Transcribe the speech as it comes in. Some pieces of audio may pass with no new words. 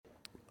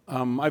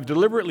I've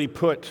deliberately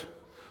put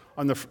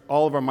on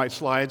all of my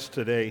slides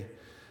today,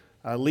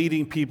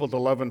 leading people to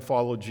love and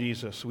follow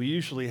Jesus. We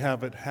usually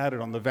had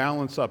it on the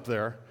valance up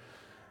there,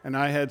 and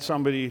I had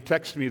somebody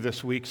text me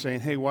this week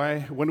saying, "Hey,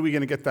 when are we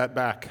going to get that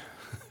back?"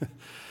 And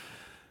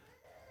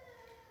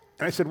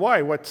I said,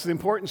 "Why? What's the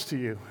importance to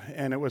you?"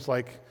 And it was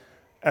like,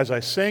 as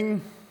I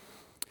sing,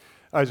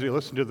 as you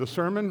listen to the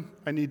sermon,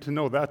 I need to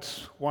know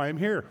that's why I'm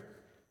here.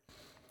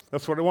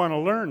 That's what I want to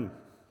learn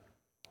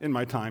in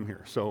my time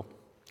here. So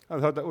I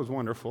thought that was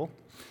wonderful.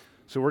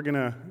 So we're going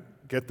to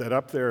get that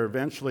up there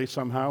eventually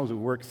somehow as we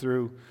work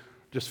through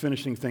just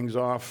finishing things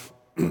off.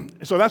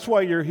 So that's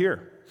why you're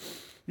here.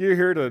 You're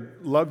here to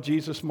love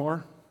Jesus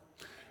more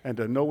and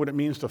to know what it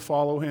means to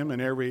follow him in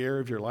every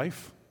area of your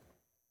life.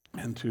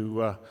 And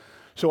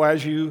so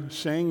as you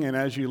sing and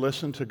as you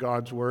listen to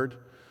God's word,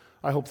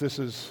 I hope this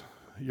is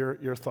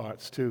your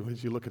thoughts too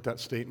as you look at that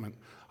statement.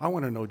 I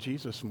want to know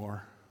Jesus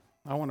more.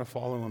 I want to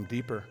follow him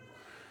deeper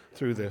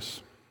through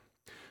this.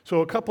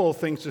 So a couple of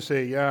things to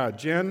say. Yeah,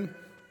 Jen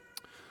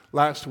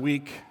last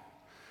week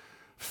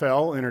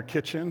fell in her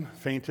kitchen,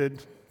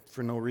 fainted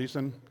for no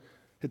reason,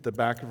 hit the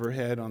back of her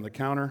head on the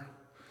counter,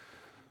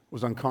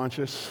 was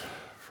unconscious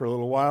for a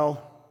little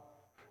while.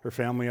 Her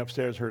family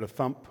upstairs heard a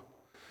thump,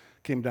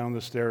 came down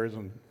the stairs,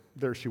 and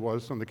there she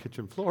was on the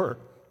kitchen floor.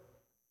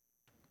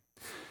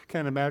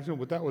 Can't imagine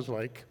what that was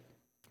like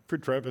for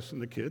Travis and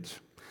the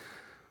kids.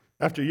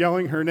 After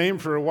yelling her name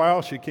for a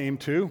while, she came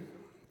to,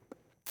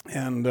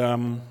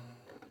 and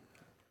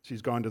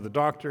she's gone to the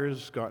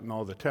doctors, gotten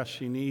all the tests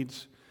she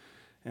needs,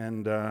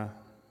 and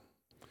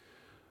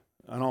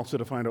also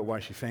to find out why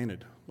she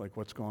fainted, like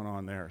what's going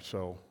on there.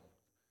 So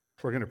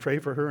we're going to pray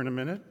for her in a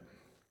minute,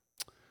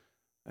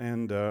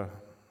 and then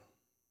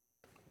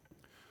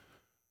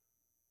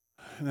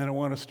I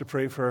want us to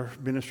pray for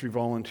ministry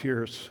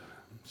volunteers.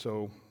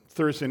 So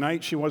Thursday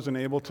night, she wasn't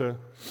able to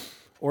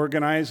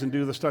organize and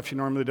do the stuff she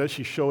normally does.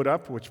 She showed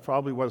up, which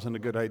probably wasn't a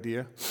good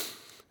idea.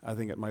 I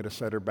think it might have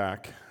set her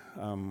back.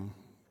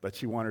 But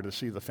she wanted to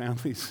see the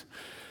families.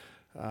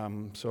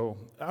 So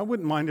I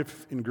wouldn't mind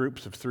if in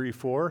groups of 3,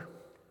 4,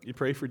 you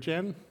pray for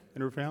Jen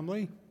and her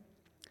family.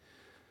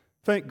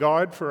 Thank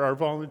God for our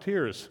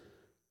volunteers.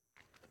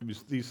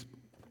 These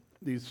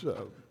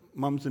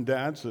mums and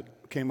dads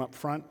that came up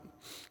front,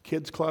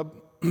 kids club.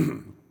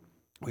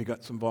 We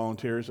got some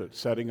volunteers at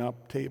setting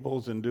up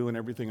tables and doing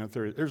everything on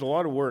Thursday. There's a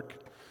lot of work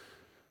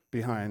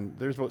behind.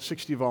 There's about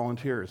 60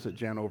 volunteers that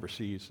Jen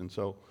oversees, and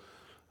so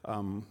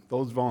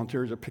those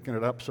volunteers are picking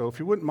it up. So if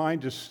you wouldn't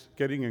mind just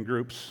getting in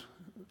groups,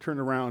 turn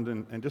around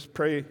and just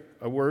pray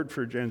a word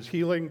for Jen's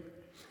healing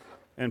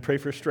and pray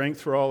for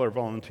strength for all our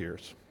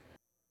volunteers.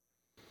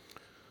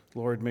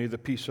 Lord, may the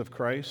peace of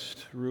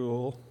Christ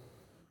rule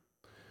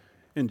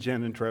in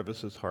Jen and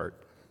Travis's heart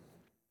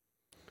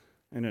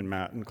and in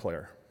Matt and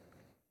Claire.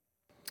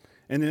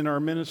 And in our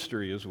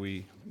ministry as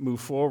we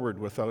move forward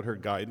without her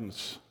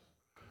guidance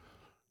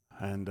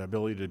and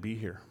ability to be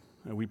here.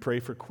 And we pray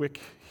for quick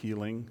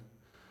healing.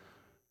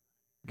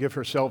 Give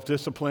her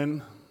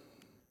self-discipline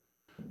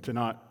to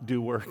not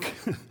do work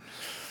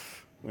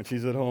when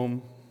she's at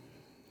home.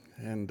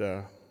 And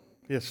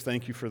yes,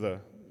 thank you for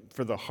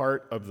the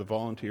heart of the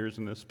volunteers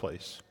in this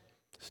place,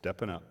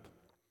 stepping up.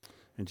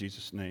 In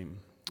Jesus' name,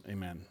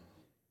 amen.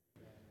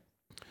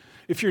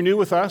 If you're new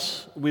with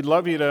us, we'd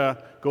love you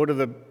to go to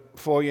the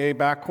foyer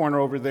back corner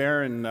over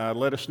there and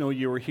let us know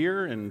you were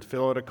here and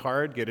fill out a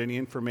card, get any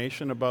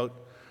information about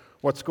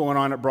what's going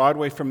on at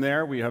Broadway from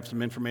there. We have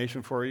some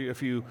information for you.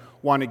 If you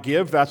want to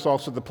give, that's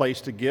also the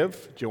place to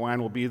give.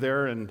 Joanne will be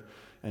there, and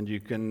you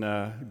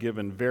can give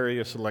in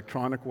various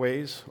electronic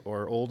ways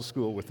or old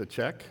school with a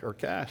check or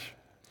cash.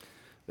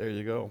 There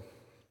you go.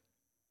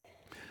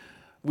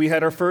 We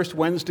had our first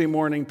Wednesday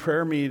morning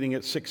prayer meeting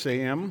at 6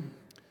 a.m.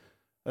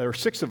 There were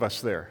 6 of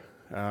us there.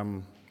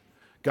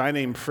 Guy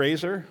named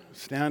Fraser.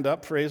 Stand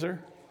up, Fraser.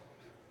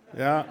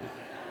 Yeah.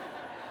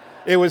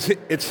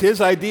 It's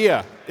his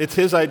idea. It's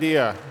his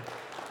idea.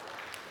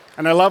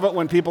 And I love it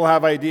when people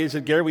have ideas.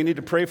 That Gary, we need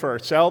to pray for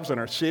ourselves and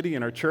our city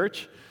and our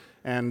church.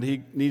 And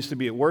he needs to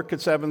be at work at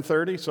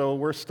 7:30, so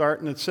we're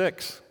starting at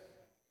 6.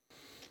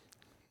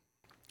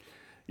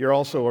 You're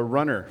also a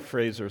runner,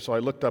 Fraser. So I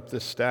looked up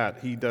this stat.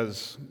 He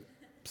does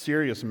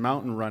serious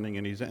mountain running,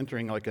 and he's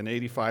entering like an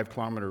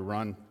 85-kilometer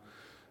run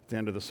at the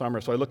end of the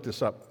summer. So I looked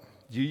this up.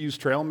 Do you use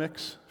trail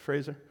mix,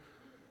 Fraser?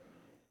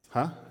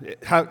 Huh?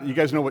 You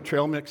guys know what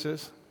trail mix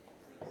is?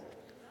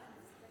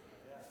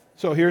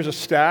 So here's a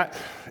stat,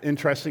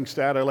 interesting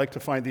stat. I like to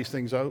find these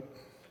things out.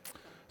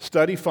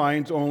 Study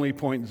finds only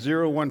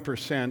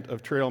 0.01%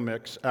 of trail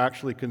mix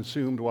actually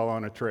consumed while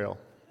on a trail.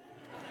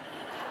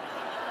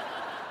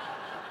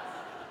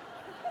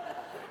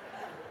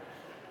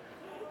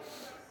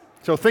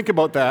 So think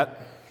about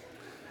that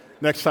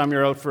next time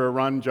you're out for a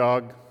run,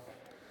 jog,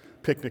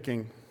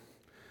 picnicking.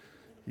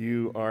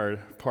 You are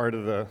part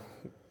of the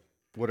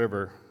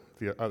whatever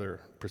the other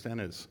percent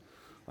is.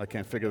 I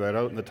can't figure that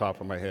out in the top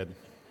of my head.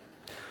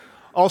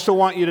 Also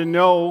want you to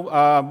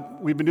know,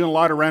 we've been doing a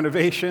lot of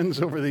renovations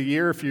over the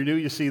year. If you're new,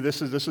 you see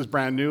this is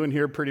brand new in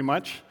here pretty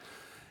much.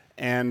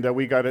 And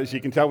as you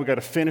can tell, we got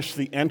to finish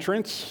the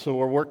entrance. So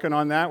we're working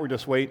on that. We're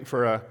just waiting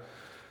for a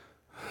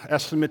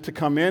estimate to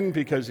come in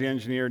because the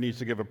engineer needs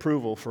to give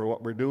approval for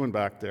what we're doing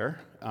back there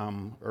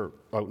or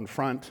out in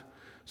front.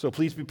 So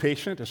please be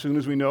patient. As soon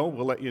as we know,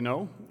 we'll let you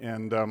know.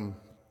 And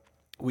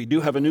we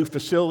do have a new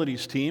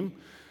facilities team.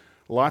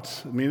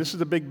 This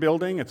is a big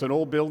building. It's an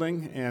old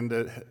building, and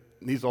it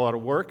needs a lot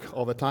of work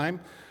all the time.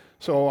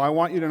 So I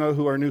want you to know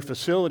who our new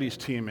facilities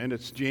team is.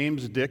 It's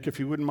James Dick, if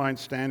you wouldn't mind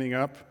standing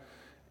up,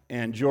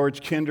 and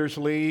George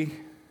Kindersley,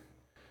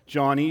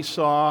 John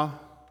Esau,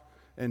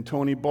 and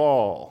Tony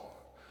Ball.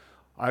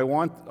 I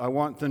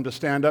want them to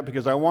stand up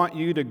because I want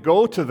you to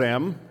go to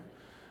them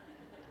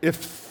if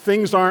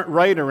things aren't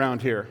right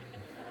around here.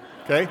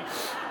 Okay?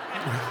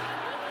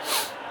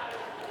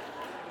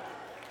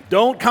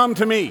 Don't come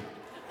to me.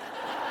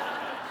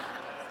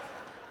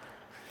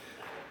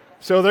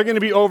 So they're going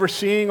to be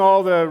overseeing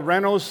all the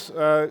renos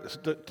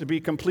to be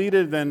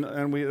completed,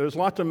 and there's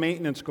lots of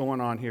maintenance going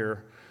on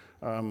here.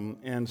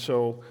 And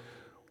so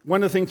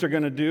one of the things they're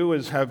going to do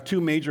is have 2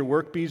 major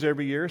work bees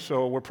every year.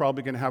 So we're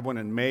probably going to have one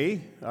in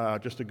May,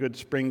 just a good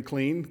spring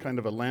clean, kind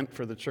of a Lent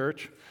for the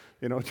church,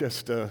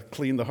 just to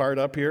clean the heart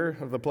up here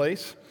of the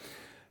place.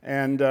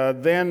 And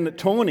then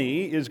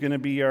Tony is going to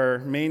be our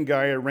main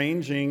guy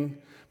arranging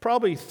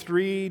probably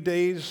 3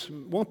 days,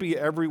 won't be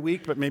every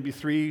week, but maybe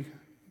 3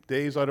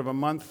 days out of a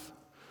month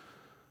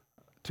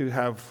to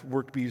have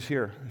work bees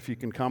here. If you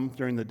can come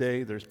during the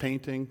day, there's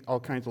painting, all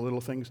kinds of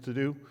little things to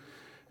do.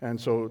 And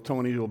so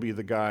Tony will be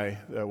the guy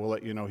that will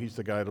let you know he's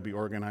the guy that'll be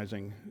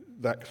organizing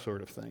that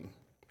sort of thing.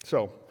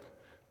 So,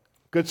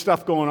 good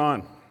stuff going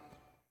on.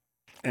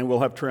 And we'll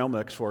have trail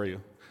mix for you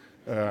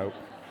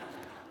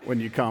when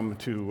you come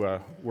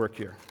to work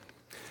here.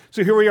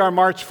 So here we are,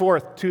 March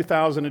 4th,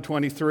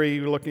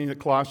 2023. We're looking at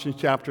Colossians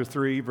chapter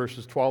 3,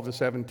 verses 12 to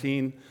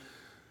 17.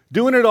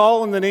 Doing it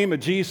all in the name of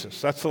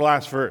Jesus. That's the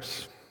last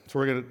verse. So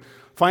we're going to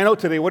find out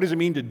today, what does it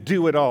mean to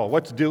do it all?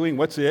 What's doing?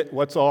 What's it?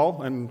 What's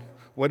all? And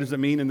what does it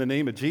mean in the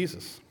name of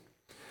Jesus?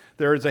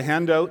 There is a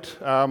handout,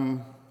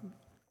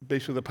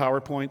 basically the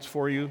PowerPoints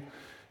for you.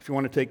 If you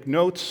want to take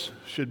notes,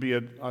 should be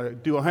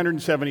do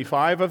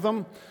 175 of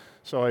them.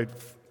 So I'm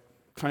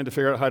trying to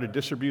figure out how to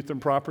distribute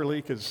them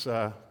properly because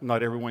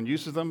not everyone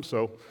uses them.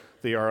 So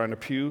they are on a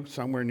pew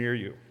somewhere near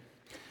you.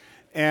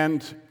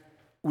 And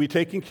we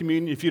take in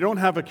communion. If you don't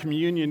have a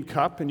communion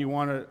cup and you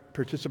want to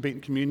participate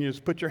in communion,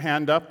 just put your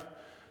hand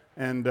up.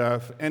 And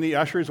if any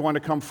ushers want to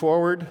come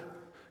forward,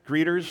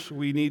 greeters,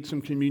 we need some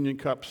communion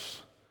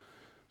cups.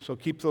 So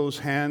keep those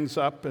hands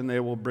up and they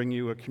will bring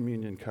you a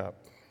communion cup.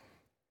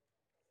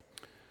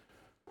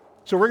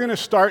 So we're going to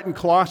start in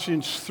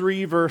Colossians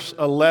 3, verse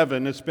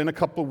 11. It's been a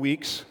couple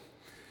weeks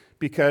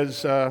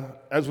because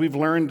as we've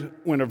learned,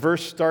 when a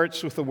verse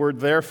starts with the word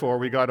therefore,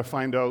 we got to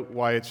find out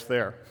why it's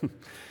there.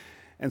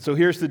 And so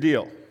here's the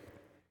deal.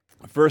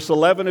 Verse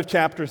 11 of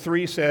chapter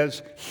 3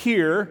 says,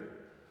 here,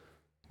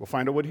 we'll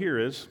find out what here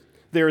is,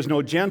 there is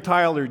no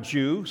Gentile or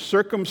Jew,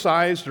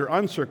 circumcised or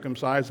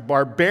uncircumcised,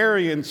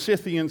 barbarian,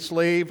 Scythian,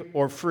 slave,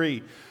 or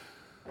free.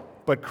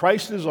 But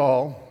Christ is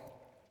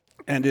all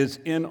and is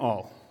in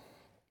all.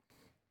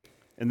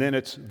 And then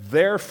it's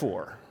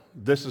therefore,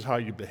 this is how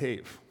you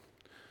behave.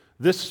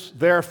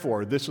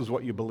 Therefore, this is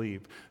what you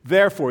believe.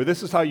 Therefore,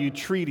 this is how you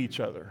treat each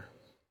other.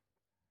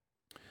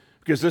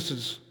 Because this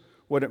is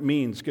what it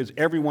means, because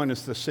everyone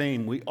is the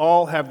same. We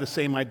all have the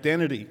same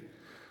identity.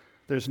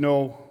 There's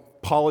no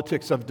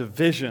politics of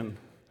division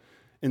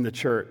in the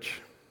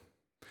church.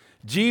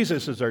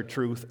 Jesus is our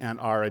truth and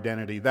our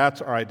identity.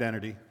 That's our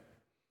identity.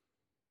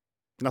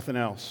 Nothing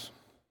else.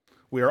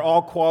 We are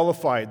all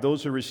qualified.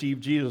 Those who receive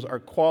Jesus are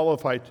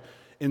qualified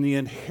in the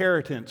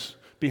inheritance.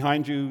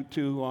 Behind you,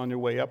 too, on your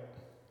way up.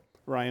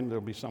 Ryan,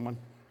 there'll be someone.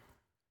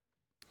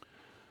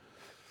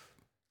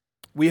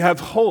 We have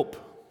hope.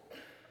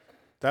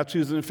 That's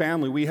who's in the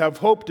family. We have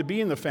hope to be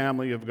in the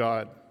family of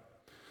God.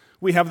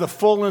 We have the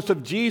fullness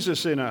of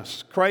Jesus in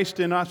us.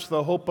 Christ in us,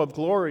 the hope of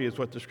glory, is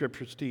what the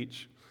Scriptures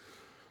teach.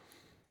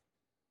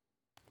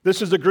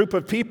 This is a group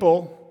of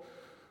people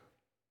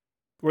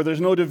where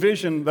there's no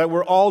division, that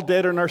we're all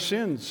dead in our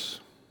sins.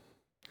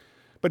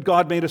 But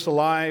God made us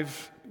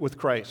alive with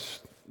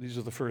Christ. These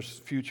are the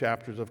first few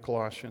chapters of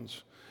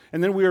Colossians.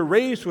 And then we are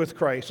raised with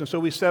Christ, and so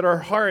we set our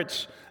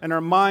hearts and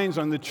our minds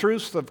on the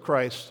truths of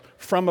Christ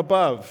from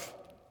above.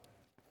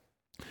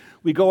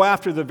 We go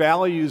after the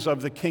values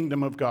of the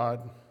kingdom of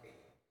God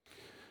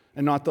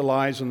and not the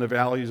lies and the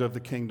values of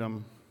the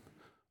kingdom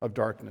of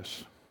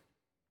darkness.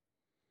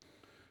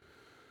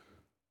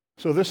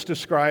 So this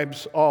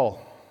describes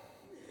all.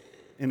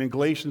 And in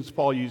Galatians,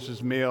 Paul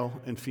uses male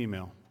and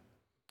female.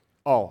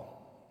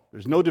 All.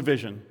 There's no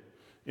division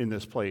in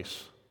this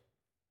place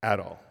at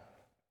all.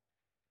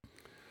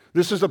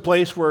 This is a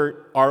place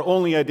where our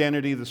only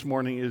identity this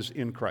morning is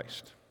in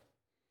Christ.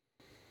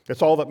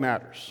 That's all that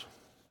matters.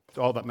 It's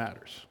all that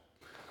matters.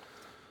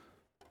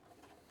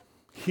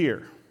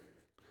 Here,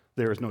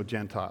 there is no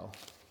Gentile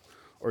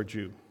or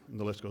Jew, and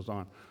the list goes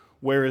on.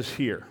 Where is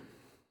here?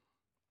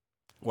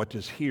 What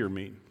does here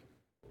mean?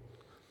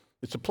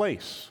 It's a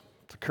place.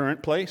 It's a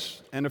current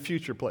place and a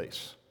future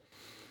place.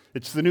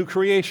 It's the new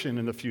creation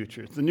in the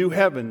future. It's the new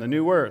heaven, the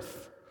new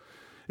earth.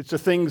 It's the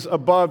things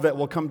above that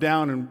will come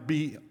down and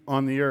be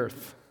on the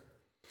earth.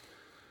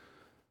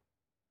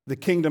 The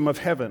kingdom of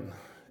heaven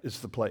is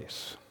the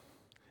place.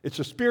 It's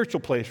a spiritual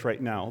place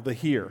right now, the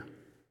here.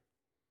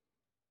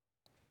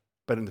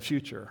 But in the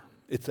future,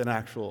 it's an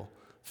actual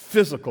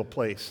physical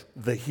place,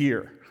 the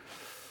here.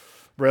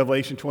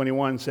 Revelation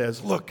 21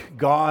 says, look,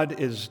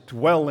 God's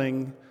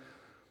dwelling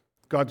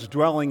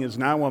is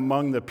now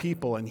among the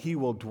people, and he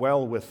will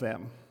dwell with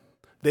them.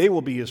 They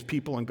will be his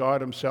people, and God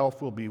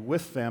himself will be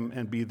with them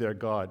and be their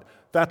God.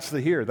 That's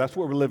the here. That's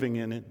what we're living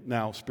in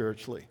now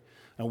spiritually.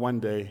 And one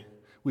day,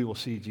 we will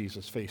see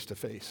Jesus face to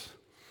face.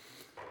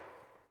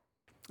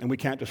 And we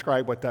can't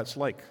describe what that's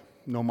like.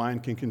 No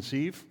mind can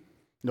conceive.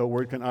 No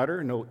word can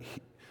utter.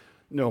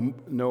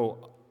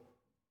 No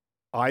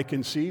eye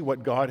can see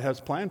what God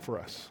has planned for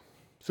us.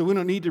 So we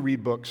don't need to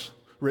read books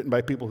written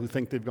by people who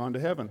think they've gone to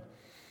heaven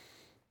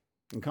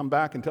and come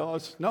back and tell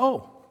us,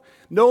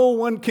 no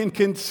one can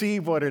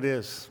conceive what it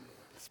is.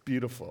 It's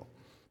beautiful.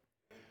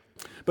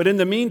 But in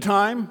the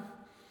meantime,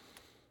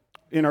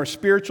 in our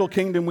spiritual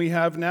kingdom we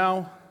have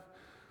now,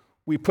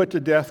 we put to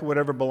death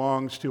whatever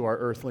belongs to our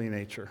earthly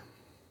nature.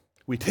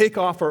 We take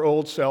off our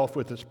old self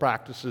with its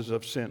practices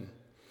of sin.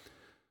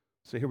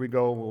 So here we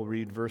go. We'll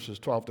read verses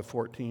 12 to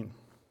 14.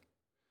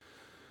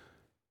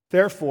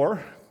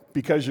 Therefore,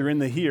 because you're in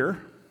the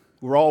here,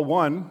 we're all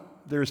one,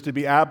 there's to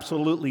be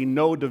absolutely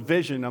no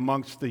division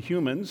amongst the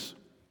humans.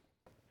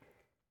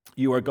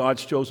 You are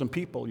God's chosen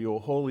people. You are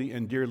holy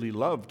and dearly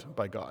loved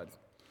by God.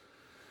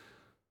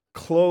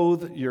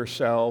 Clothe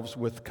yourselves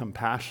with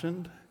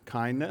compassion,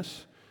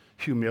 kindness,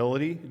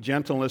 humility,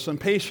 gentleness, and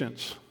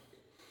patience.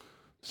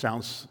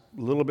 Sounds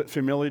a little bit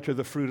familiar to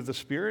the fruit of the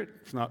Spirit.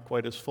 It's not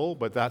quite as full,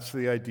 but that's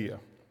the idea.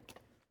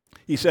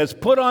 He says,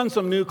 put on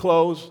some new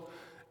clothes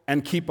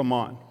and keep them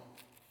on.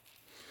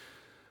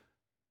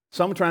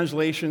 Some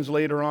translations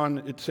later on,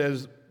 it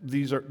says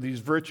these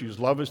virtues.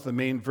 Love is the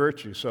main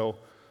virtue. So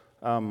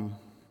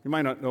you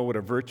might not know what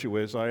a virtue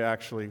is.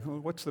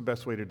 What's the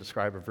best way to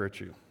describe a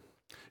virtue?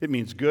 It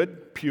means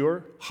good,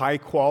 pure, high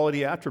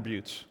quality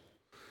attributes.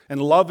 And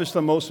love is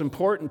the most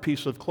important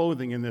piece of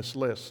clothing in this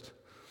list.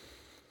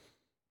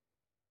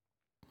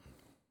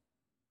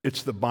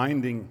 It's the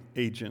binding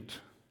agent,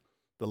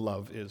 the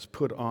love is.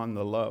 Put on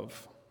the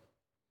love.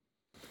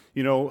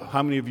 You know,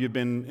 how many of you have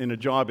been in a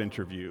job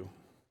interview?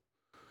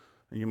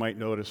 And you might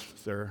notice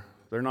they're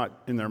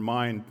not in their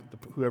mind,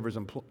 whoever's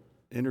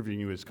interviewing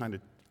you is kind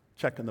of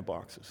checking the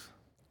boxes.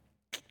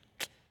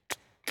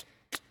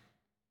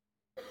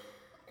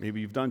 Maybe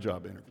you've done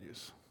job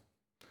interviews.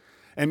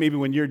 And maybe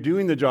when you're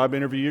doing the job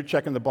interview, you're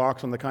checking the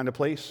box on the kind of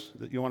place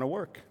that you want to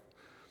work.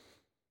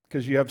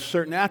 Because you have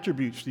certain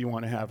attributes that you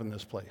want to have in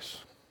this place.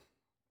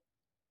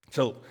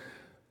 So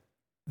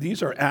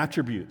these are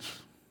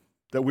attributes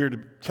that we're to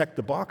check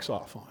the box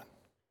off on.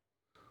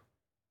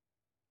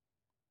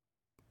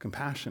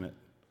 Compassionate,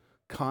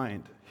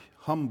 kind,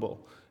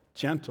 humble,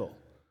 gentle,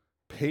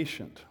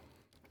 patient.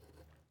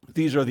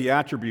 These are the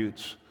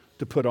attributes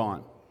to put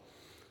on.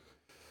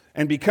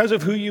 And because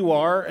of who you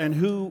are and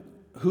who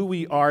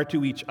we are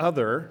to each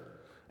other,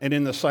 and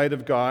in the sight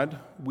of God,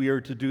 we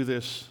are to do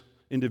this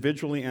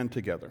individually and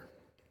together.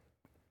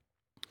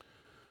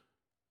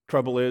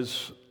 Trouble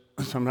is,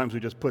 sometimes we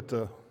just put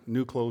the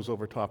new clothes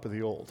over top of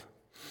the old.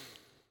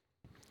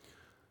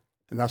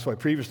 And that's why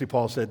previously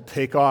Paul said,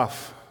 take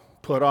off,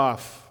 put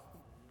off,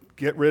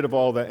 get rid of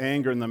all the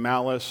anger and the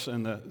malice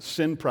and the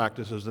sin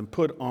practices and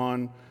put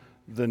on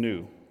the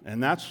new.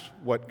 And that's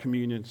what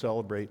communion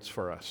celebrates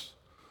for us.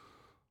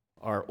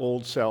 Our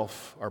old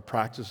self, our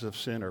practices of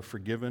sin are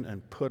forgiven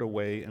and put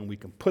away, and we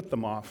can put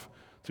them off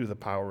through the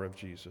power of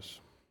Jesus.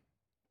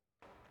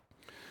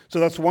 So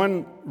that's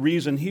one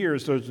reason here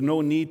is there's no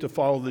need to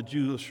follow the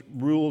Jewish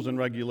rules and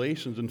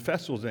regulations and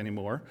festivals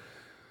anymore,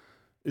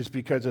 is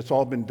because it's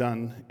all been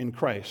done in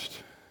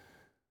Christ.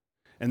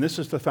 And this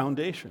is the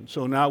foundation.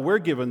 So now we're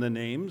given the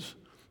names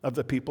of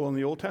the people in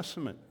the Old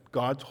Testament.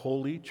 God's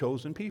holy,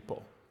 chosen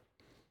people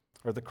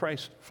are the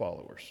Christ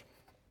followers.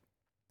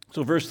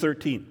 So verse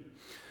 13.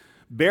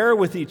 Bear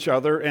with each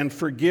other and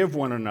forgive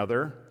one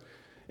another.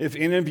 If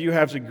any of you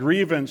has a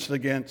grievance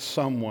against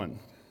someone,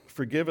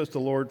 forgive as the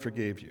Lord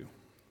forgave you.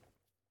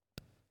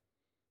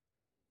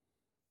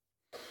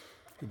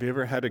 Have you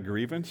ever had a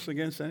grievance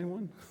against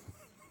anyone?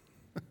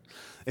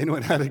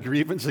 Anyone had a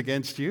grievance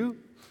against you?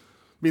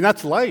 I mean,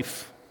 that's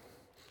life.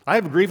 I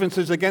have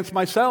grievances against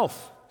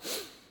myself.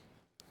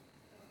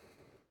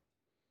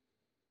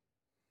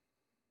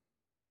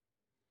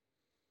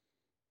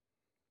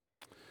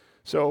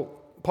 So,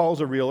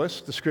 Paul's a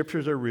realist. The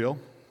scriptures are real.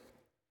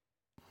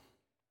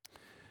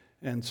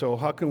 And so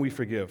how can we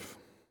forgive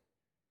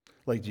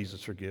like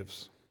Jesus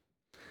forgives?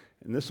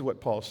 And this is what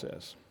Paul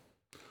says.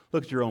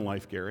 Look at your own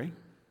life, Gary.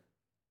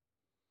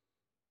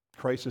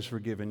 Christ has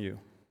forgiven you.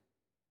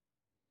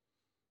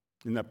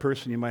 And that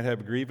person you might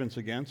have a grievance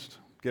against,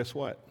 guess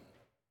what?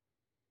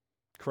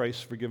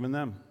 Christ's forgiven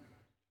them.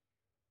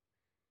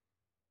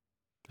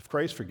 If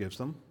Christ forgives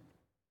them,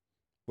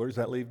 Where does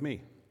that leave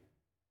me?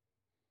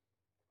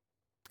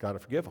 Got to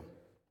forgive them.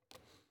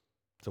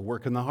 It's a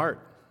work in the heart.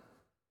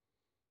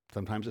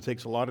 Sometimes it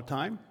takes a lot of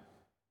time,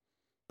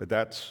 but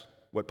that's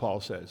what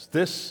Paul says.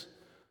 This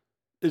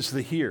is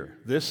the here.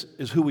 This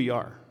is who we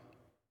are.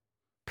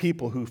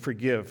 People who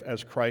forgive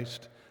as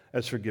Christ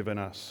has forgiven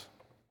us.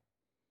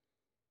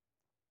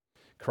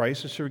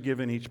 Christ has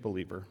forgiven each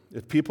believer.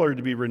 If people are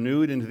to be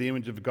renewed into the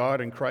image of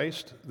God in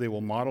Christ, they will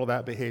model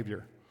that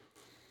behavior.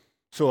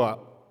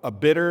 So a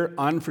bitter,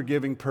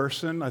 unforgiving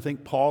person, I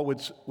think Paul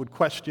would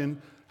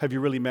question, have you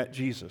really met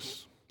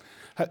Jesus?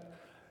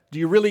 Do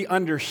you really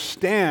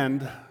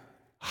understand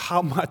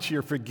how much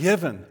you're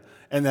forgiven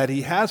and that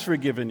he has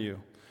forgiven you?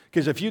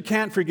 Because if you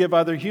can't forgive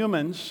other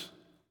humans,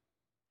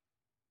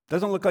 it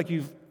doesn't look like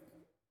you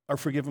are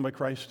forgiven by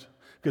Christ.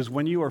 Because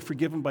when you are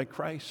forgiven by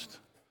Christ,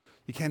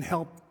 you can't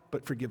help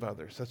but forgive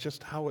others. That's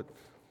just how it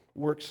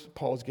works,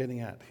 Paul's getting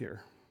at here.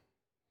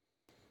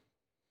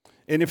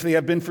 And if they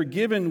have been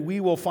forgiven,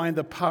 we will find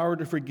the power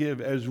to forgive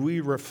as we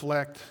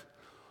reflect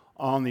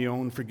on the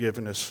own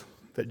forgiveness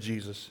that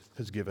Jesus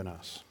has given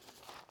us.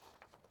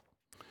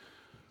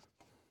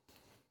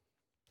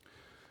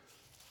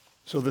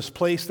 So this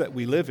place that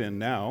we live in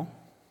now,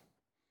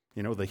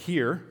 the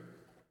here,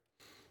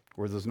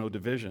 where there's no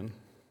division,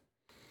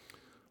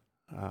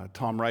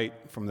 Tom Wright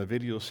from the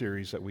video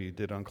series that we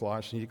did on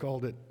Colossians, he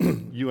called it,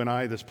 you and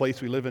I, this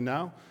place we live in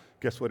now,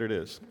 guess what it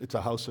is? It's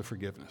a house of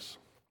forgiveness.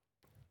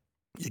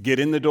 You get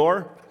in the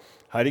door.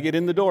 How do you get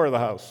in the door of the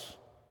house?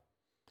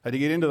 How do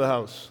you get into the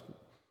house?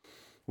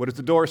 What does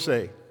the door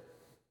say?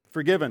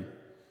 Forgiven.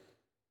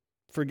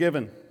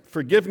 Forgiven.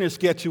 Forgiveness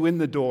gets you in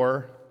the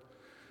door.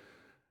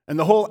 And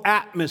the whole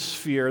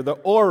atmosphere, the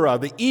aura,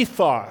 the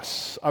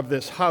ethos of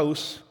this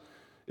house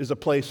is a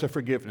place of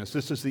forgiveness.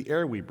 This is the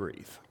air we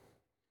breathe.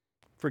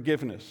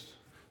 Forgiveness.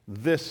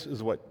 This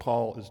is what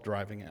Paul is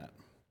driving at.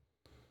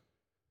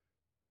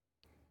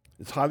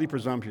 It's highly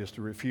presumptuous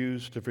to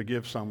refuse to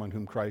forgive someone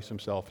whom Christ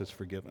himself has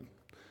forgiven.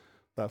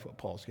 That's what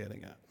Paul's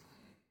getting at.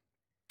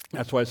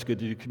 That's why it's good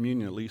to do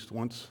communion at least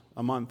once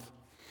a month,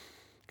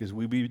 because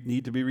we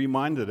need to be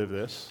reminded of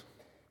this.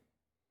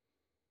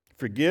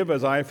 Forgive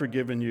as I have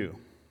forgiven you.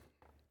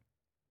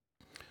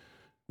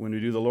 When we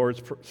do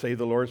say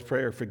the Lord's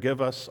Prayer,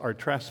 forgive us our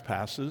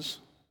trespasses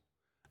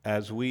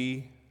as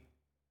we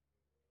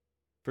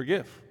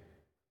forgive.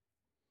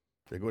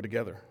 They go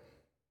together.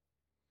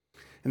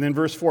 And then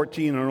verse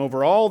 14, and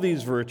over all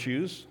these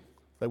virtues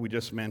that we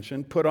just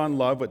mentioned, put on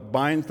love, what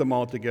binds them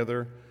all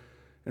together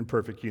in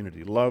perfect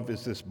unity. Love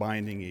is this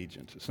binding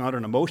agent. It's not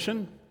an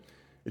emotion.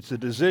 It's a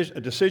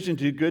decision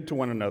to do good to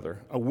one another,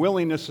 a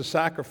willingness to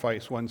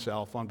sacrifice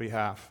oneself on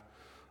behalf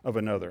of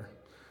another,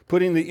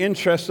 putting the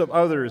interests of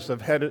others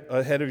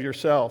ahead of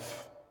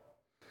yourself.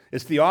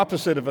 It's the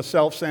opposite of a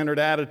self-centered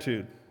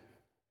attitude.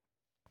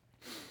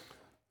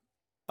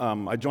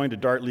 I joined a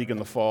dart league in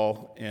the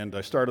fall, and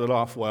I started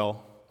off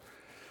well,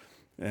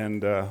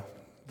 and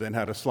then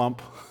had a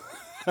slump,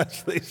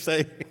 as they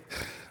say,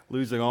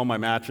 losing all my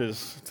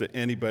matches to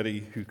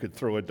anybody who could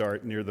throw a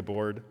dart near the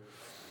board.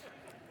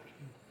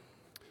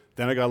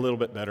 Then I got a little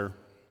bit better,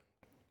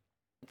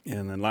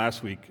 and then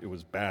last week it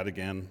was bad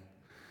again.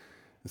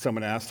 And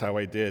someone asked how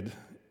I did,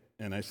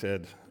 and I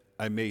said,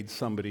 I made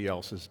somebody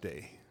else's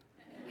day.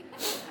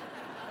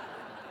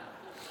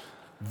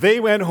 They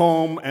went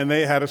home and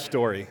they had a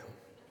story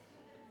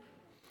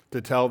to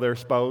tell their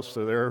spouse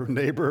or their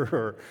neighbor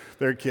or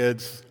their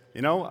kids,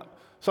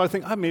 So I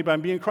think, maybe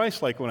I'm being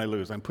Christ-like when I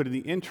lose. I'm putting the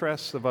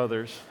interests of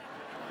others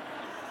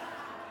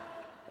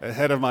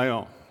ahead of my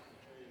own.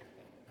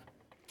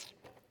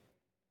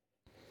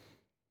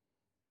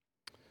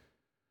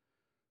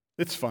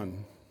 It's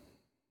fun.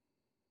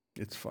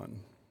 It's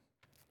fun.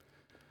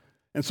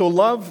 And so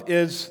love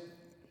is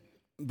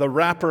the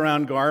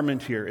wraparound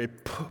garment here.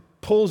 It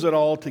pulls it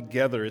all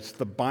together. It's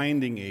the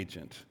binding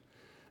agent.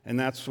 And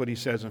that's what he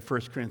says in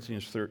 1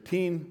 Corinthians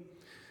 13.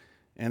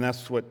 And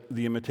that's what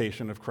the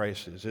imitation of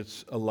Christ is.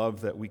 It's a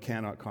love that we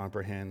cannot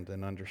comprehend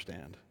and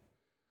understand.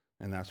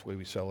 And that's why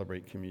we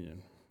celebrate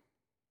communion.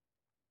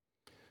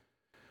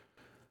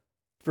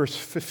 Verse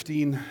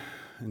 15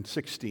 and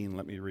 16,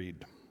 let me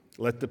read.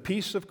 Let the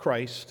peace of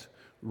Christ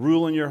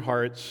rule in your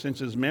hearts, since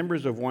as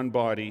members of one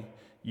body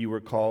you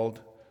were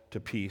called to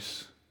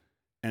peace,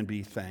 and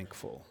be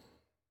thankful.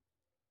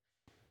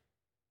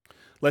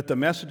 Let the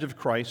message of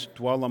Christ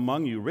dwell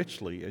among you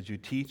richly as you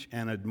teach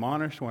and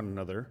admonish one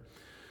another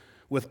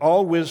with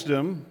all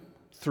wisdom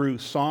through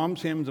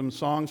psalms, hymns, and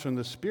songs from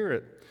the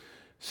Spirit,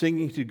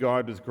 singing to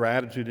God with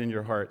gratitude in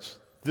your hearts.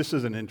 This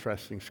is an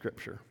interesting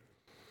scripture.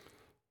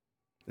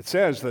 It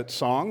says that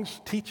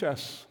songs teach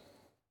us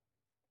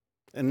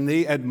and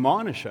they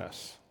admonish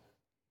us.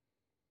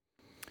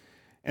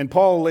 And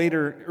Paul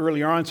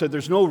earlier on said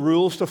there's no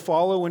rules to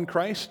follow in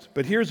Christ,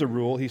 but here's a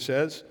rule, he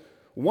says.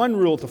 One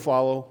rule to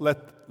follow,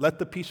 let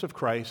the peace of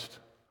Christ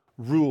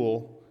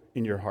rule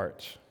in your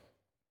hearts.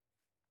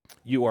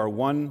 You are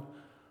one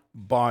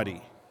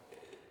body.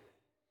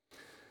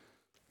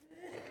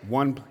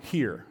 One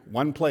here,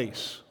 one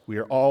place. We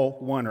are all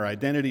one. Our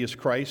identity is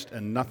Christ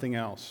and nothing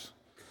else.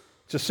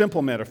 It's a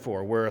simple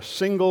metaphor. We're a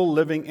single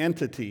living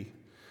entity.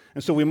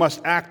 And so we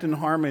must act in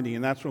harmony.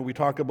 And that's when we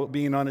talk about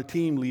being on a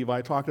team. Levi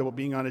talked about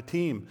being on a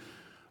team.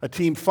 A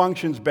team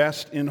functions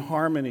best in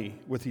harmony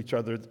with each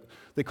other.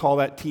 They call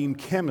that team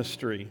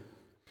chemistry,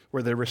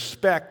 where they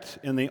respect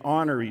and they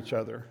honor each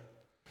other.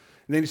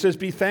 And then he says,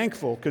 be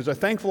thankful, because a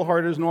thankful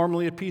heart is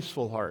normally a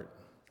peaceful heart.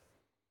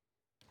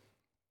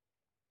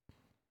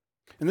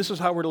 And this is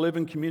how we're to live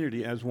in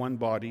community, as one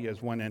body,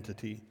 as one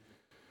entity.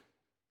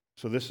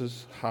 So this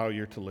is how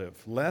you're to live.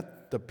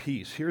 Let the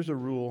peace. Here's a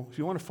rule. If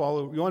you want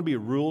to be a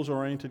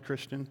rules-oriented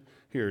Christian,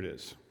 here it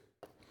is.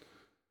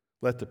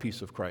 Let the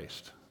peace of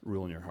Christ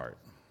rule in your heart.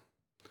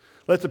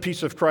 Let the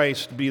peace of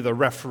Christ be the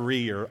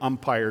referee or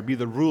umpire, be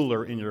the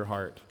ruler in your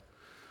heart.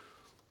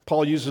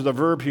 Paul uses a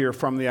verb here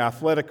from the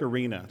athletic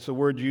arena. It's a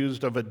word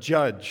used of a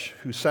judge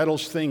who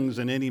settles things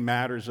in any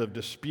matters of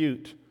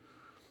dispute.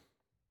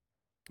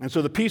 And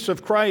so the peace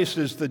of Christ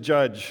is the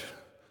judge.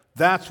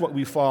 That's what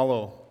we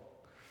follow.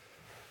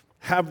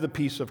 Have the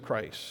peace of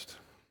Christ.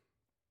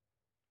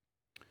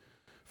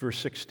 Verse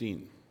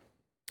 16.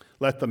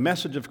 Let the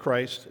message of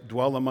Christ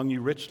dwell among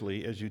you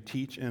richly as you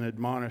teach and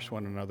admonish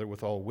one another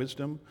with all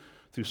wisdom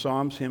through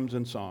psalms, hymns,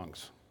 and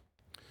songs.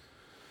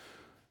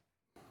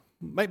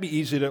 Might be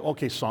easy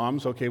to,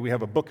 Psalms, we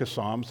have a book of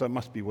Psalms. That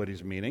must be what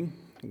he's meaning.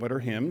 What are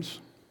hymns?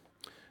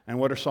 And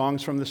what are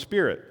songs from the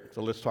Spirit?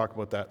 So let's talk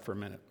about that for a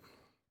minute.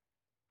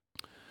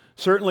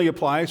 Certainly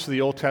applies to the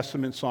Old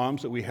Testament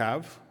Psalms that we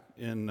have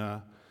in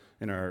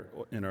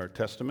our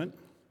Testament.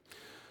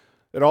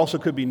 It also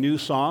could be new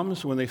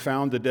Psalms. When they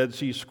found the Dead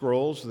Sea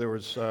Scrolls,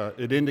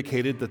 it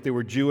indicated that there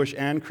were Jewish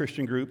and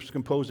Christian groups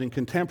composing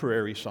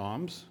contemporary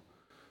Psalms,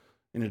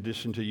 in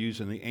addition to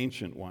using the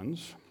ancient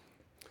ones.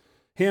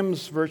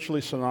 Hymns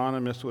virtually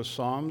synonymous with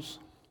Psalms.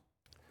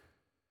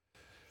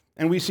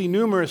 And we see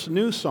numerous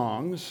new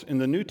songs in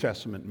the New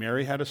Testament.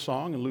 Mary had a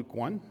song in Luke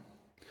 1.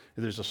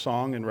 There's a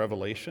song in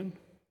Revelation.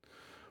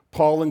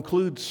 Paul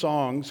includes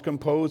songs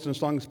composed and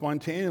sung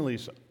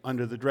spontaneously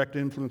under the direct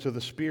influence of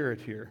the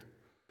Spirit here.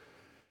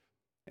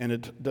 And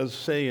it does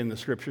say in the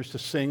Scriptures to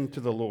sing to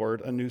the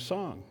Lord a new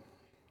song.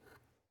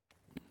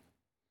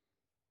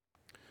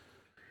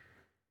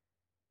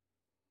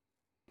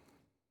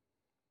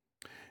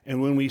 And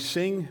when we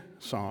sing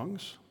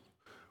songs,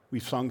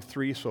 we've sung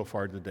 3 so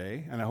far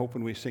today, and I hope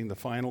when we sing the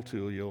final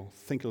 2, you'll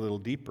think a little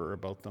deeper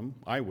about them.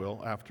 I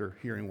will, after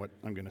hearing what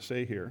I'm going to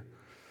say here,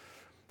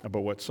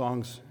 about what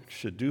songs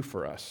should do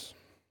for us.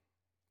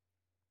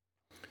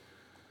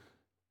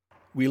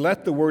 We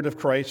let the word of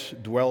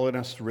Christ dwell in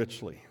us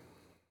richly.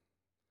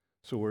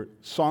 So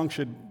songs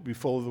should be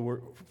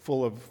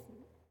full of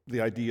the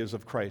ideas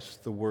of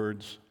Christ, the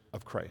words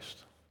of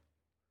Christ.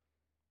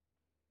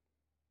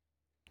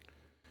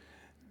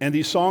 And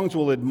these songs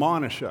will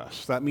admonish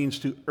us. That means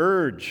to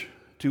urge,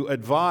 to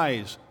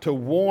advise, to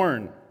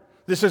warn.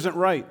 This isn't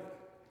right.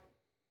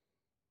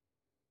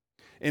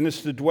 And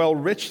it's to dwell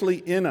richly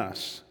in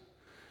us.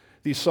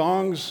 These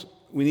songs,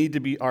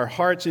 our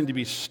hearts need to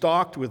be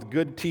stocked with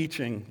good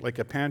teaching, like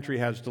a pantry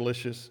has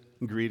delicious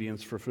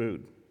ingredients for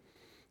food.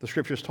 The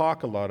Scriptures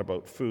talk a lot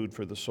about food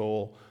for the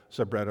soul as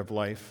a bread of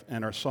life,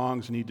 and our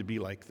songs need to be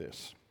like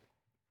this.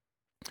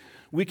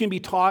 We can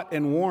be taught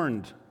and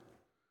warned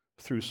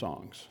through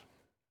songs.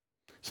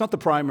 It's not the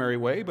primary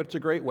way, but it's a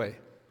great way.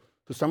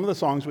 So some of the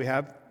songs we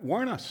have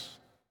warn us,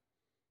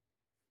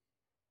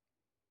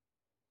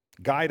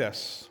 guide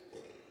us.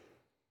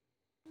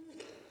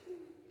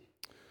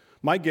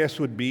 My guess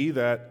would be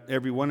that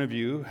every one of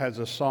you has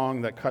a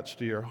song that cuts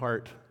to your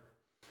heart.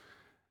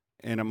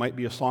 And it might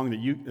be a song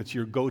it's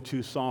your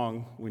go-to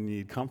song when you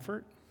need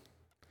comfort,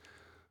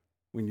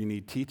 when you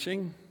need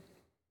teaching,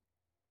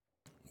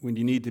 when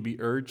you need to be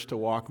urged to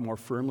walk more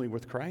firmly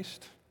with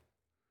Christ.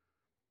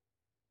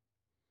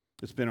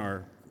 It's been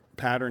our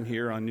pattern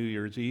here on New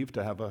Year's Eve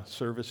to have a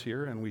service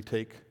here, and we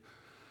take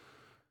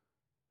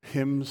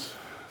hymns,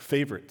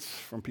 favorites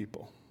from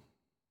people.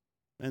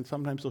 And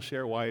sometimes they'll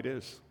share why it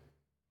is.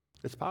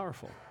 It's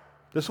powerful.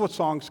 This is what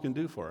songs can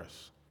do for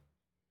us.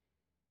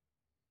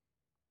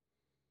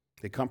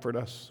 They comfort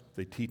us,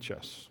 they teach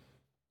us,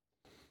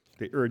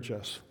 they urge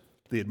us,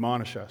 they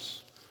admonish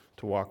us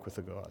to walk with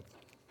the God.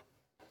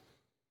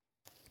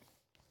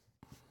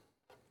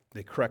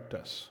 They correct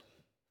us,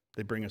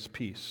 they bring us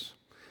peace.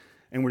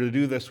 And we're to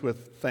do this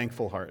with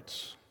thankful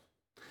hearts.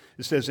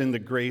 It says, in the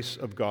grace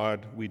of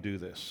God, we do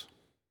this.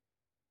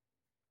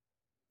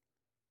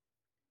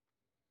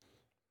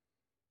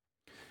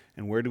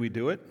 And where do we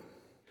do it?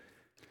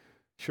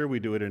 Sure, we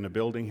do it in a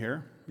building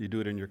here. You do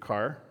it in your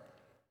car.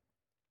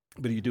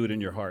 But you do it in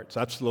your hearts.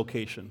 That's the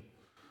location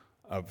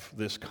of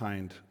this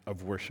kind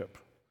of worship,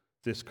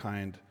 this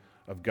kind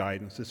of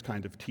guidance, this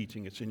kind of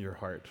teaching. It's in your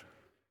heart.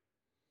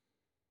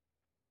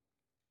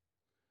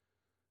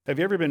 Have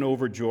you ever been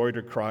overjoyed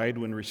or cried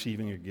when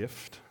receiving a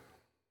gift?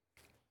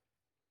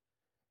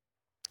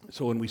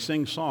 So when we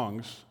sing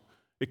songs,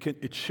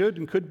 it should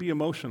and could be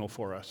emotional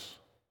for us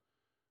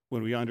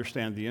when we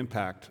understand the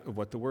impact of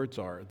what the words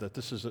are, that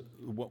this is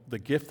the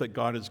gift that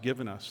God has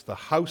given us, the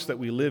house that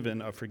we live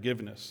in of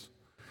forgiveness.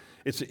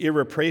 It's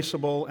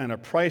irreplaceable and a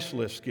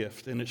priceless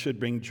gift, and it should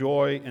bring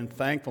joy and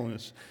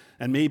thankfulness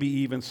and maybe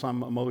even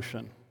some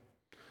emotion.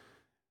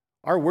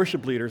 Our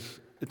worship leaders,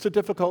 it's a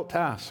difficult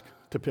task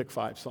to pick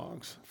 5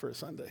 songs for a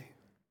Sunday.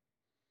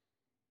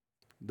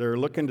 They're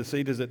looking to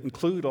see, does it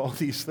include all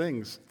these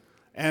things?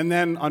 And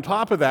then on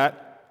top of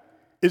that,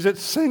 is it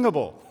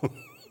singable?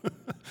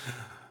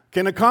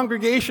 Can a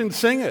congregation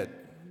sing it?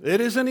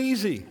 It isn't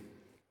easy.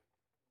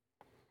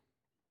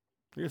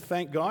 We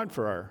thank God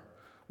for our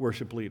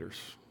worship leaders,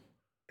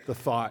 the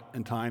thought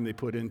and time they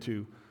put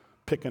into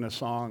picking a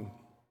song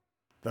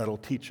that'll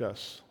teach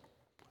us,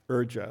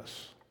 urge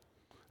us,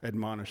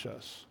 admonish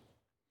us,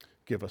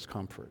 give us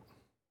comfort,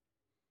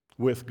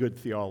 with good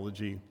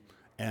theology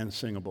and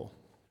singable.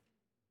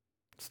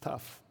 It's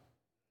tough,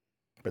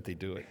 but they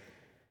do it.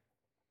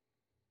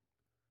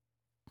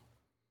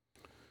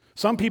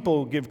 Some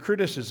people give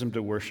criticism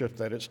to worship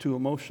that it's too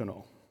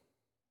emotional.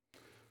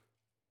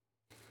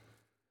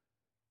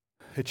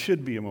 It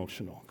should be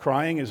emotional.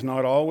 Crying is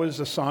not always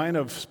a sign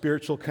of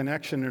spiritual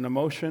connection and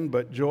emotion,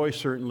 but joy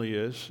certainly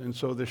is. And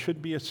so there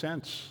should be a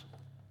sense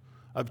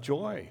of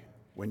joy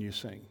when you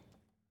sing.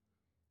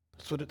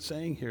 That's what it's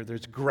saying here.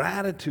 There's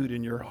gratitude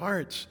in your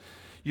hearts.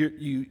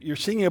 You're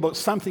singing about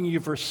something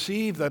you've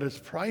received that is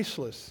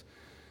priceless.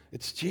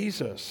 It's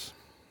Jesus.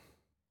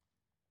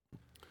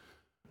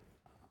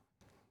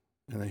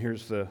 And then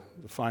here's the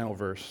final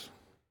verse.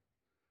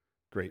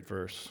 Great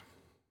verse.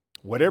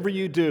 Whatever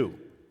you do,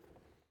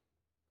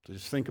 so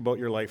just think about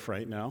your life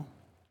right now.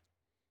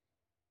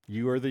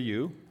 You are the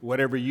you.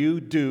 Whatever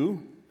you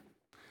do,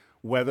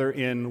 whether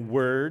in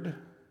word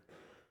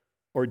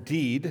or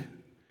deed,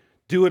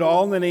 do it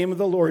all in the name of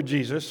the Lord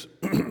Jesus,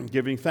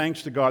 giving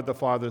thanks to God the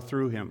Father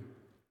through him.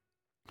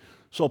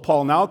 So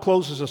Paul now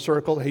closes a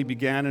circle he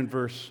began in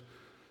verse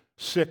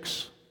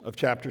 6 of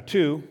chapter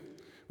 2,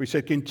 where he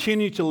said,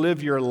 continue to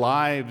live your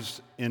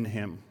lives in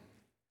him.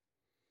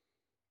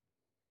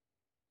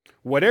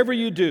 Whatever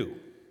you do,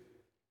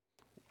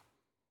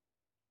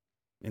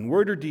 in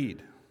word or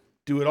deed,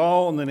 do it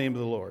all in the name of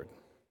the Lord.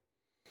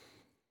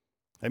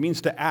 That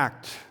means to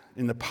act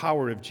in the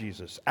power of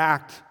Jesus.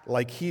 Act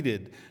like he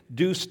did.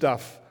 Do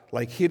stuff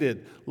like he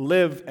did.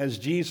 Live as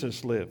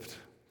Jesus lived.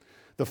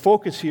 The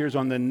focus here is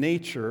on the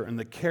nature and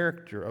the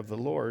character of the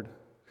Lord.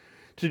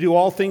 To do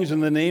all things in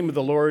the name of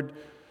the Lord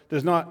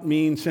does not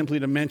mean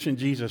simply to mention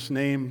Jesus'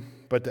 name,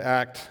 but to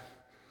act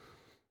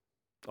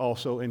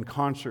also in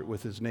concert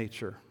with his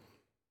nature.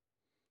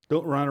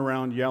 Don't run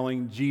around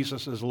yelling,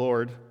 Jesus is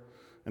Lord,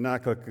 and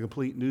act like a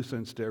complete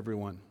nuisance to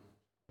everyone.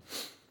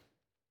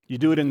 You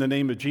do it in the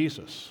name of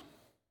Jesus.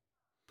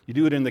 You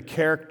do it in the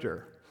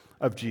character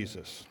of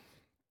Jesus.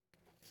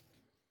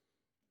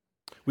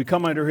 We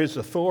come under his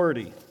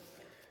authority,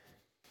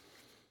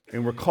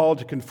 and we're called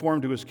to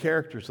conform to his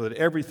character so that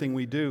everything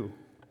we do,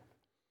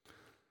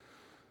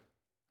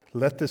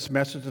 let this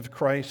message of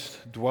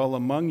Christ dwell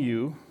among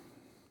you,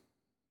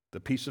 the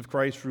peace of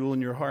Christ rule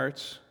in your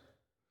hearts.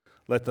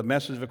 Let the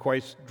message of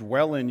Christ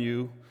dwell in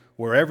you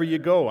wherever you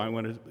go. I'm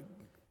going to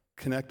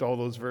connect all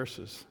those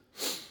verses.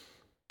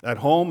 At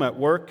home, at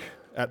work,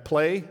 at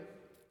play.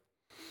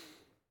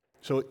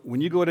 So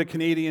when you go to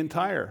Canadian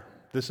Tire,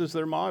 this is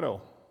their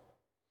motto.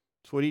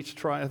 It's what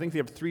I think they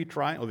have 3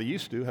 triangles. They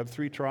used to have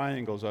 3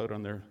 triangles out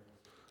on there.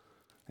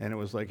 And it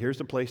was like, here's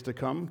the place to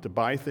come to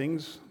buy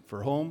things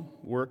for home,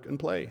 work, and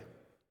play.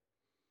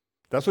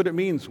 That's what it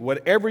means.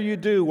 Whatever you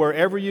do,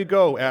 wherever you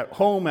go, at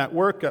home, at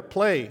work, at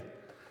play,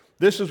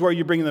 this is where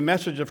you bring the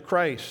message of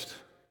Christ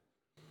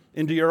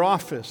into your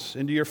office,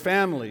 into your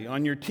family,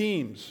 on your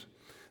teams.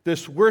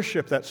 This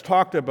worship that's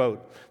talked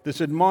about,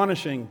 this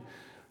admonishing,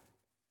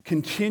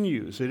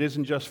 continues. It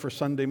isn't just for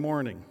Sunday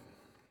morning.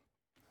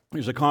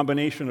 There's a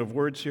combination of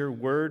words here,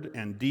 word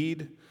and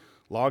deed.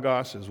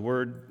 Logos is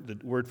word.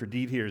 The word for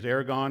deed here is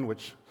ergon,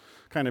 which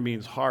kind of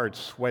means hard,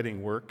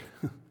 sweating work,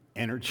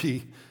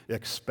 energy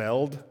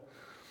expelled.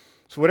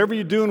 So whatever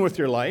you're doing with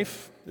your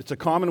life, it's a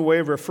common way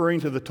of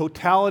referring to the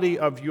totality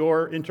of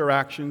your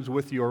interactions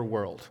with your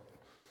world.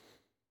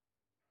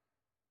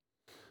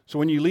 So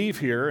when you leave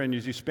here and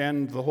as you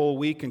spend the whole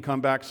week and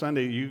come back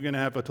Sunday, you're going to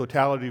have a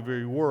totality of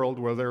your world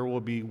where there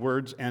will be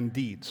words and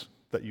deeds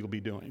that you'll be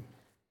doing.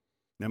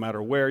 No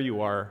matter where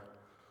you are,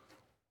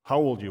 how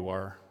old you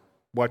are,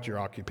 what your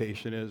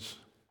occupation is,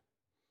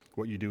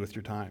 what you do with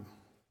your time.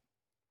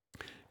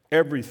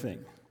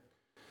 Everything,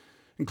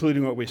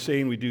 including what we say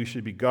and we do,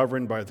 should be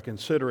governed by the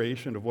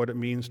consideration of what it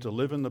means to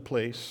live in the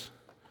place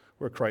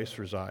where Christ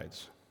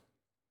resides.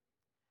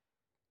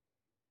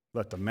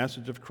 Let the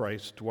message of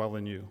Christ dwell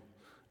in you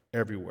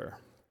everywhere.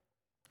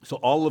 So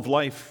all of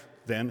life,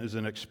 then, is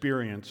an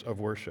experience of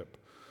worship.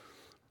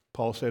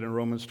 Paul said in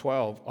Romans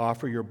 12,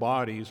 offer your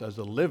bodies as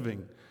a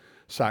living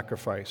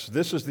sacrifice.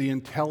 This is the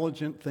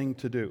intelligent thing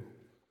to do.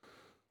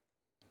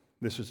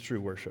 This is true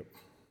worship.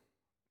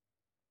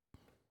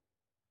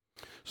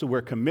 So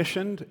we're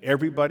commissioned,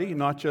 everybody,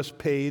 not just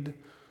paid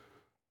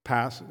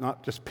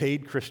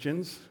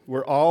Christians.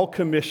 We're all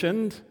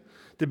commissioned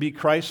to be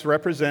Christ's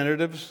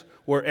representatives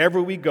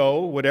wherever we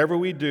go, whatever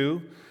we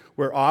do.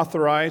 We're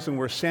authorized and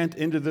we're sent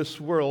into this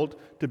world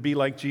to be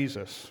like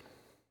Jesus.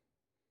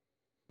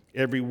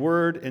 Every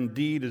word and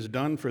deed is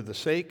done for the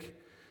sake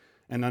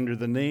and under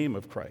the name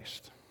of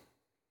Christ.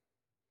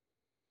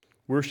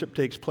 Worship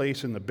takes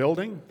place in the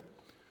building.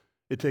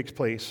 It takes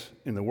place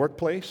in the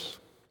workplace.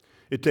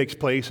 It takes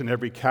place in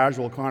every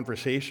casual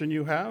conversation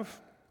you have.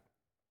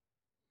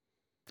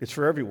 It's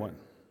for everyone.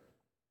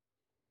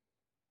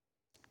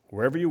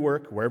 Wherever you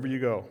work, wherever you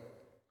go.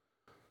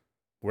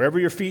 Wherever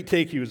your feet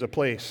take you is a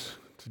place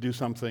to do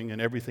something,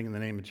 and everything in the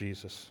name of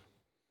Jesus.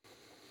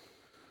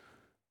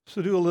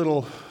 So do a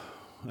little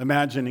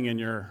imagining in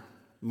your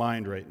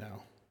mind right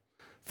now.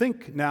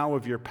 Think now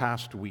of your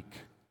past week,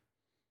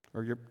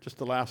 or just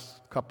the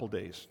last couple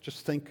days.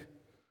 Just think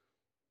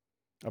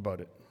about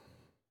it.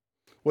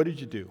 What did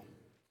you do?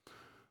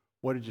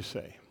 What did you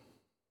say?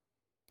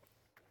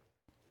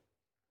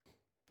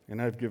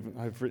 And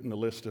I've written a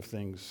list of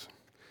things.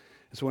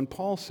 And so when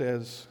Paul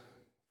says,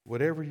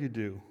 whatever you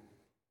do,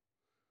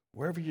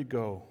 wherever you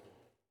go,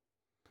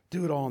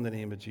 do it all in the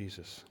name of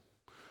Jesus.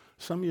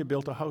 Some of you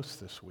built a house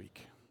this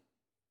week.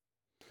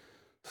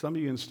 Some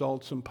of you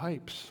installed some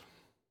pipes.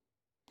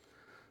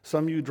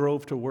 Some of you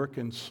drove to work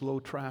in slow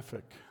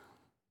traffic.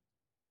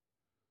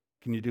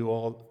 Can you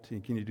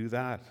do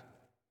that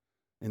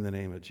in the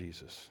name of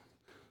Jesus?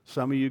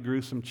 Some of you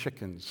grew some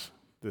chickens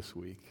this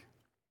week.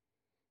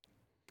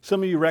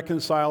 Some of you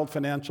reconciled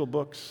financial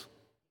books,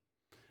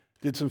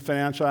 did some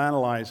financial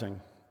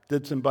analyzing,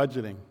 did some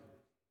budgeting.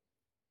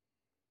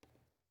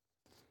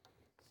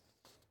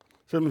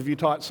 Some of you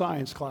taught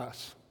science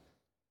class.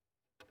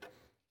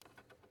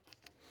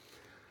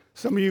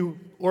 Some of you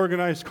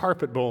organized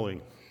carpet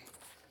bowling.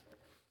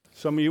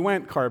 Some of you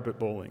went carpet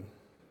bowling.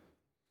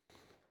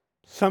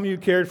 Some of you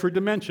cared for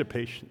dementia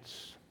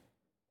patients.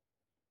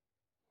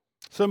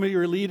 Some of you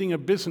are leading a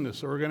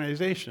business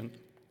organization,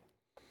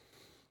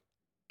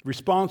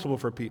 responsible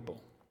for people.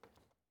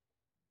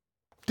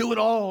 Do it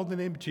all in the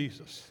name of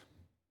Jesus.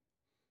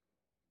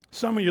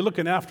 Some of you are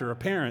looking after a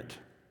parent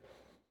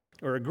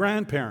or a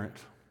grandparent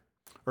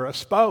or a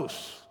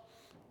spouse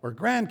or a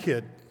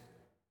grandkid.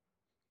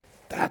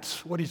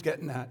 That's what he's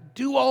getting at.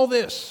 Do all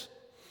this.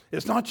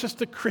 It's not just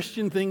the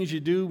Christian things you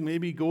do,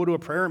 maybe go to a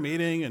prayer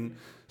meeting and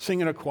sing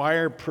in a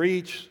choir,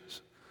 preach.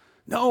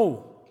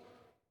 No,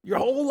 your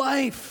whole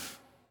life,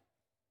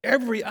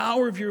 every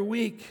hour of your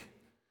week.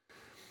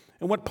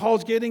 And what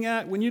Paul's getting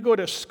at, when you go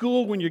to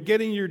school, when you're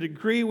getting your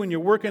degree, when you're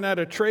working at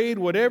a trade,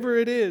 whatever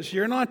it is,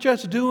 you're not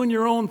just doing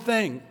your own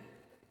thing.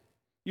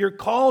 You're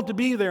called to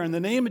be there in the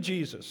name of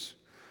Jesus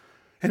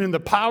and in the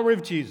power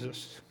of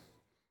Jesus.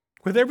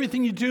 With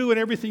everything you do and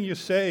everything you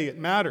say, it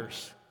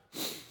matters.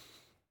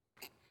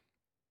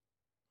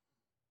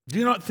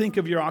 Do not think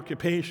of your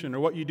occupation or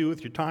what you do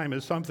with your time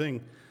as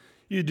something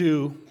you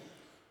do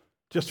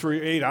just for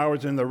your 8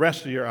 hours and the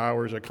rest of your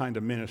hours are kind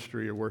of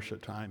ministry or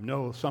worship time.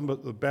 No, some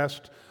of the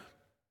best,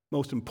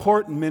 most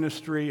important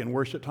ministry and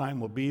worship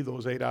time will be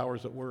those 8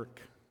 hours at work.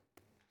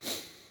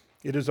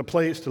 It is a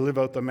place to live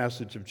out the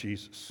message of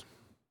Jesus.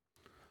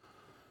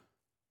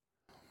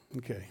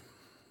 Okay,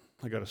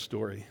 I got a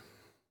story.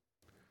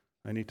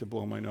 I need to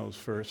blow my nose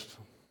first.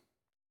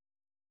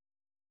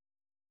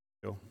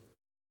 Go.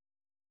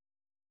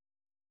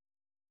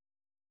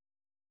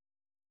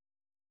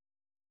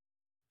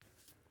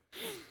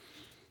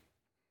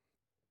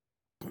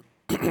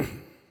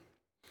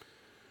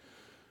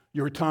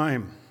 Your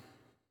time.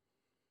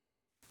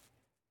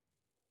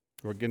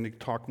 We're going to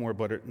talk more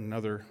about it in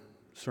another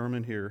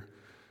sermon here,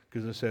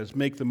 because it says,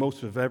 make the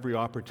most of every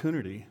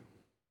opportunity.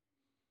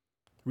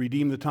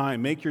 Redeem the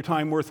time. Make your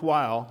time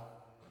worthwhile.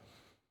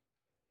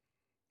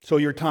 So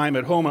your time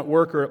at home, at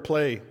work, or at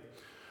play,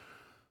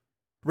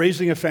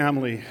 raising a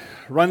family,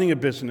 running a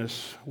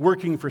business,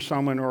 working for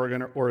someone or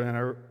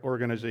an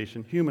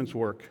organization, humans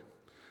work.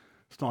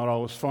 It's not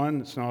always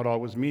fun, it's not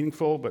always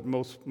meaningful, but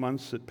most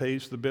months it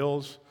pays the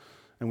bills,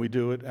 and we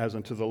do it as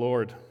unto the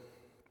Lord.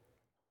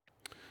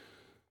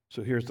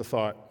 So here's the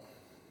thought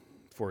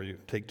for you.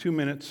 Take 2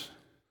 minutes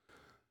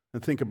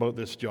and think about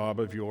this job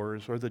of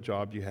yours or the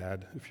job you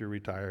had if you're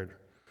retired,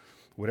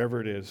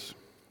 whatever it is.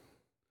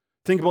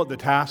 Think about the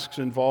tasks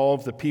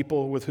involved, the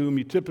people with whom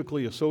you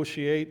typically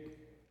associate,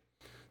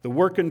 the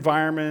work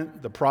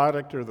environment, the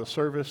product or the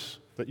service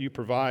that you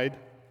provide.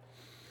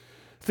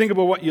 Think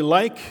about what you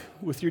like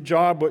with your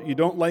job, what you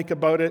don't like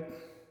about it.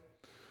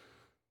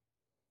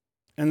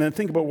 And then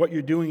think about what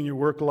you're doing in your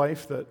work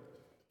life that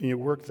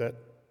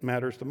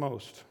matters the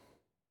most.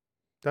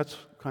 That's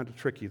kind of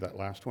tricky, that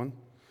last one.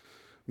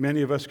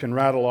 Many of us can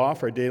rattle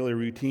off our daily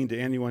routine to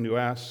anyone who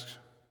asks.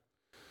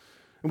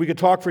 And we could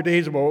talk for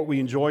days about what we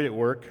enjoy at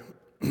work,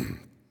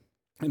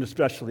 and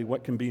especially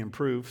what can be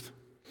improved.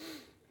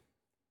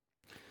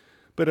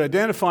 But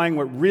identifying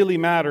what really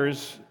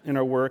matters in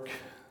our work,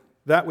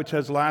 that which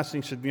has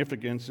lasting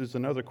significance, is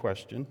another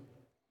question,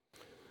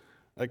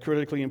 a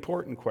critically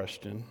important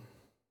question.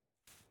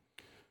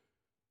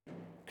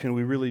 Can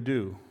we really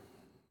do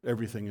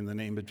everything in the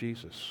name of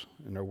Jesus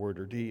in our word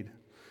or deed?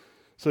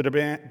 So to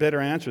better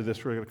answer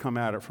this, we're going to come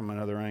at it from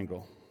another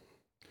angle.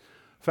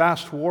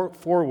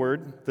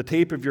 Forward the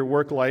tape of your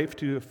work life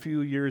to a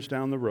few years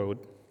down the road.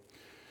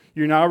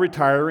 You're now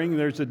retiring.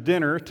 There's a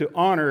dinner to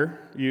honor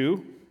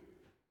you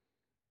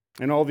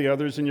and all the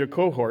others in your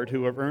cohort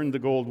who have earned the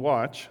gold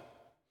watch.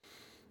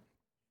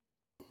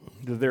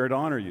 They're there to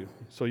honor you.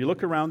 So you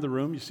look around the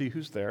room, you see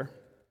who's there,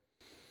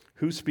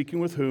 who's speaking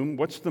with whom,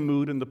 what's the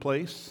mood in the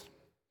place.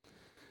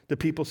 The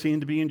people seem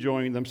to be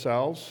enjoying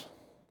themselves.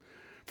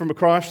 From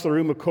across the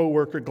room, a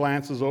coworker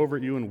glances over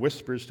at you and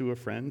whispers to a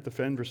friend. The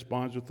friend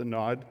responds with a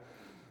nod,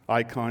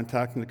 eye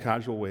contact, and a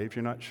casual wave.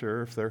 You're not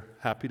sure if they're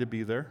happy to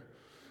be there,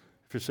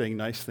 if they're saying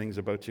nice things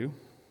about you.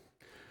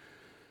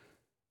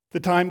 The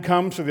time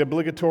comes for the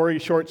obligatory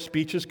short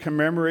speeches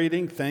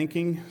commemorating,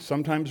 thanking,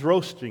 sometimes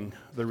roasting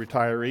the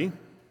retiree.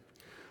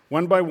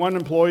 One by one,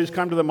 employees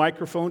come to the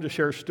microphone to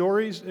share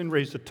stories and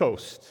raise a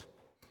toast.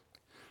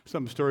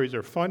 Some stories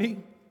are funny,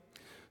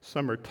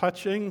 some are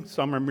touching,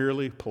 some are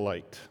merely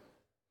polite.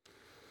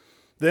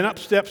 Then up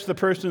steps the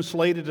person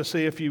slated to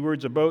say a few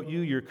words about you,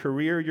 your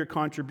career, your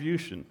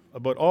contribution,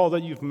 about all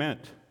that you've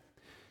meant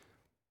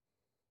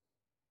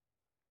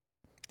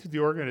to the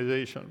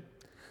organization.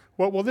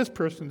 What will this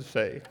person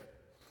say?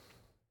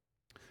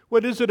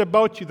 What is it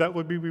about you that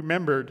would be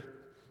remembered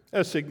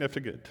as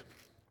significant?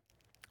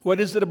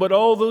 What is it about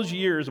all those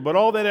years, about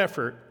all that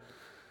effort,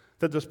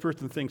 that this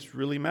person thinks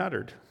really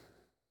mattered?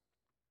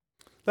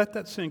 Let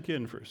that sink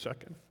in for a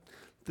second.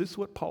 This is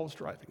what Paul's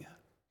driving at.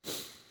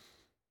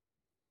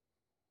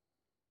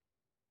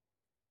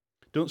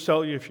 Don't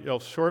sell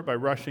yourself short by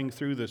rushing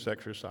through this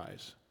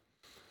exercise.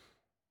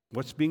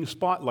 What's being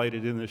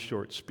spotlighted in this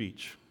short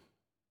speech?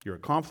 Your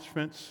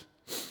accomplishments,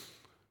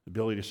 the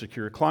ability to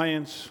secure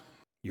clients,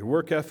 your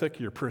work ethic,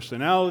 your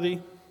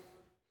personality.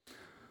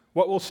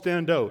 What will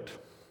stand out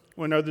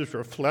when others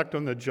reflect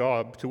on the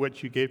job to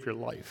which you gave your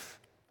life?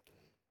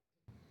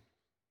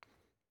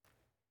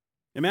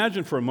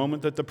 Imagine for a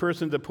moment that the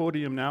person at the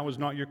podium now is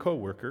not your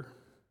coworker,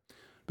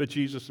 but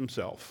Jesus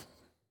himself.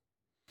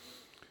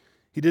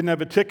 He didn't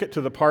have a ticket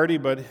to the party,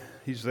 but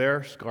he's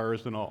there,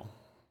 scars and all.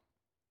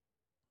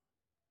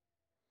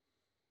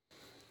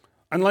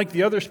 Unlike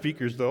the other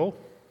speakers, though,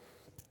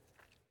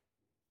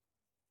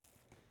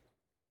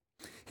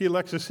 he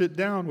elects to sit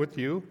down with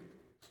you,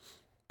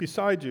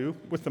 beside you,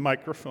 with the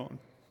microphone.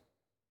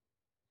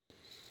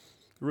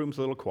 The room's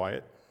a little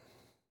quiet,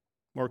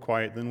 more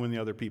quiet than when the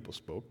other people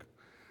spoke.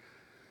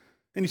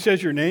 And he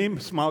says your name,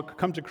 a smile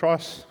comes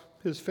across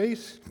his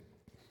face.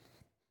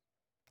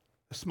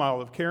 A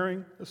smile of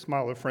caring, a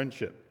smile of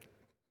friendship.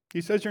 He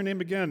says your name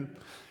again.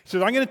 He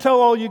says, I'm going to tell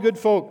all you good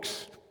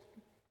folks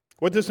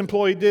what this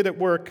employee did at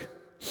work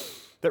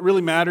that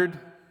really mattered.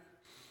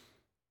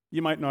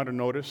 You might not have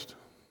noticed,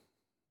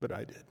 but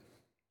I did.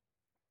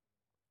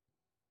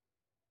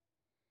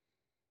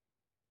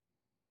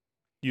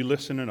 You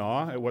listen in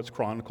awe at what's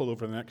chronicled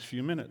over the next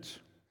few minutes.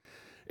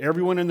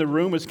 Everyone in the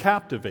room is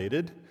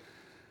captivated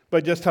by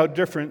just how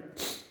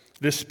different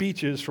this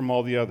speech is from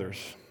all the others.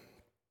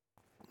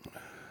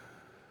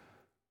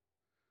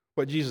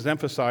 What Jesus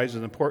emphasized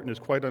is important is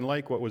quite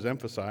unlike what was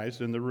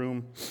emphasized in the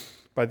room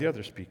by the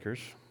other speakers.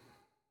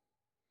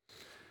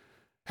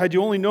 Had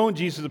you only known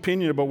Jesus'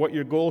 opinion about what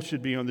your goals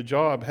should be on the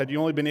job, had you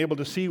only been able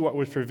to see what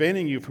was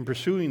preventing you from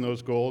pursuing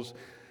those goals,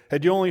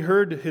 had you only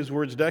heard his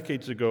words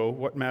decades ago,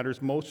 what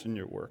matters most in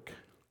your work?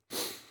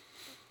 This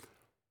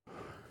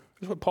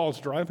is what Paul's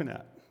driving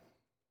at.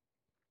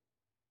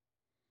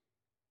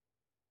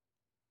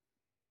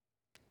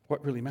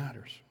 What really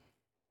matters?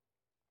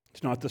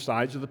 It's not the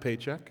size of the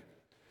paycheck,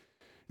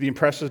 the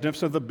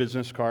impressiveness of the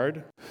business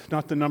card,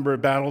 not the number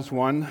of battles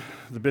won,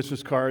 the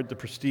business card, the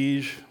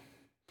prestige,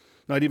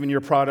 not even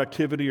your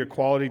productivity or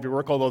quality of your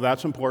work, although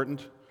that's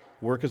important.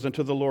 Work is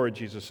unto the Lord,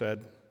 Jesus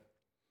said.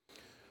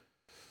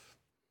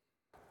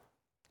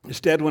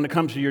 Instead, when it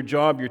comes to your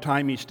job, your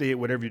time each day,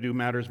 whatever you do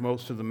matters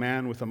most to the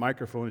man with the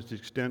microphone is the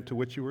extent to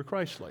which you were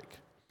Christ-like.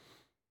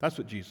 That's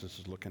what Jesus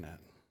is looking at.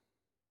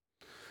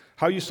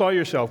 How you saw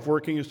yourself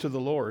working is to the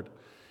Lord.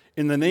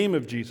 In the name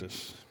of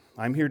Jesus,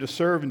 I'm here to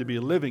serve and to be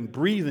a living,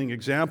 breathing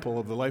example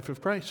of the life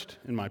of Christ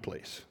in my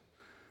place.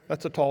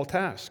 That's a tall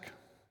task.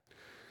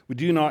 We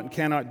do not and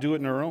cannot do it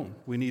on our own.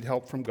 We need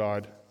help from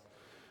God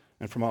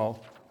and from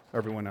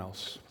everyone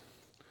else.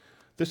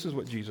 This is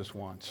what Jesus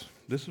wants.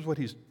 This is what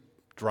he's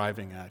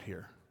driving at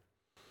here.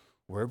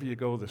 Wherever you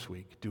go this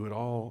week, do it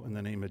all in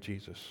the name of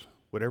Jesus,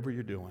 whatever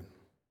you're doing.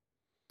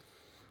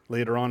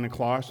 Later on in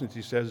Colossians,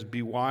 he says,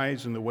 be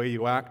wise in the way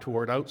you act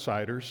toward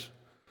outsiders,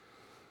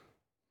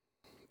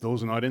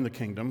 those not in the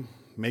kingdom.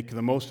 Make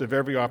the most of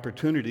every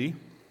opportunity.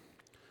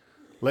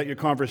 Let your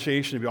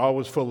conversation be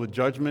always full of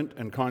judgment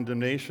and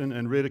condemnation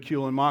and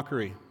ridicule and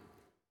mockery.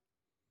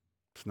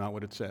 It's not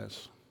what it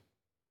says,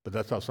 but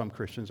that's how some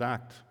Christians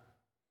act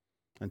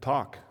and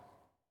talk.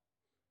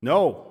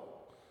 No.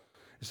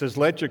 It says,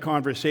 let your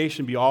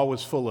conversation be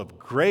always full of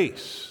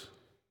grace.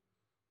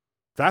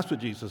 That's what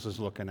Jesus is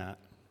looking at,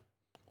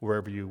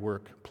 wherever you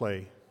work,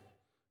 play,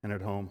 and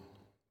at home.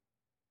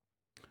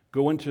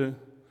 Go into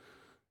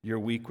your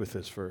week with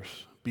this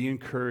verse. Be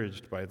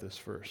encouraged by this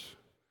verse.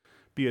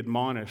 Be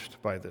admonished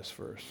by this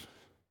verse.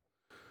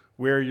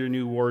 Wear your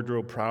new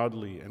wardrobe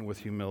proudly and with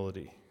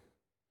humility.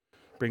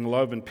 Bring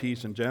love and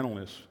peace and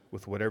gentleness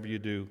with whatever you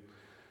do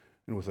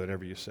and with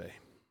whatever you say.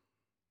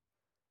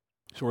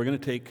 So we're going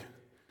to take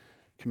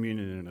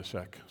communion in a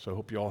sec. So I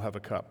hope you all have a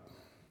cup.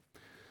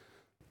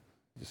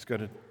 Just got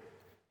to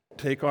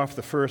take off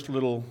the first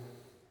little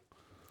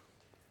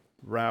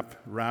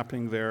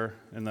wrapping there,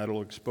 and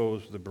that'll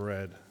expose the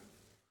bread.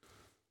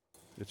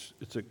 It's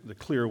the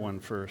clear one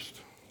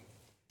first.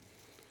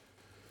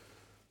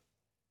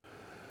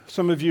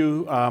 Some of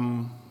you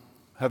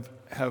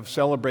have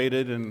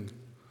celebrated and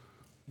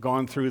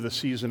gone through the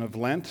season of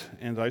Lent,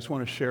 and I just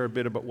want to share a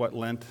bit about what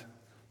Lent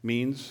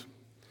means.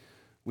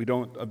 We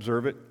don't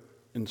observe it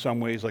in some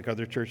ways like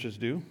other churches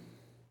do.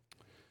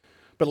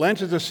 But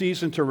Lent is a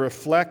season to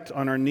reflect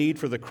on our need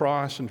for the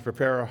cross and to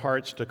prepare our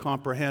hearts to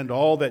comprehend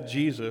all that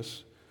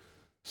Jesus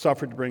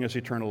suffered to bring us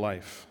eternal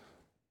life.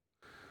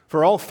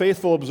 For all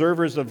faithful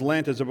observers of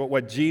Lent is about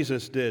what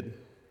Jesus did.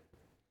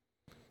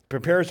 It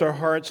prepares our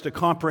hearts to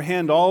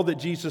comprehend all that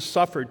Jesus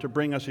suffered to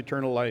bring us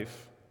eternal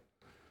life.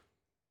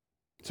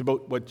 It's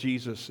about what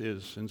Jesus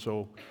is. And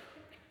so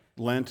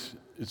Lent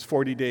is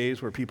 40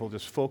 days where people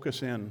just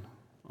focus in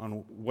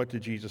on what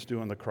did Jesus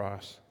do on the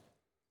cross.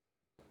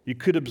 You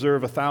could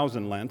observe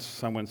 1,000 Lents,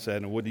 someone said,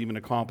 and it wouldn't even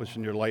accomplish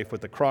in your life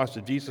what the cross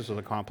that Jesus has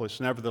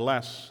accomplished.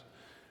 Nevertheless,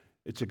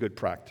 it's a good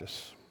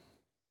practice.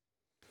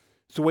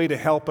 It's a way to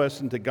help us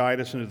and to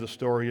guide us into the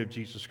story of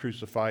Jesus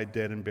crucified,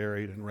 dead, and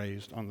buried, and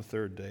raised on the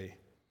third day.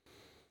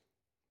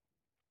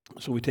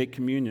 So we take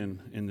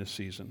communion in this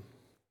season.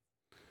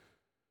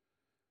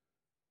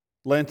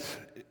 Lent,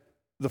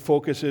 the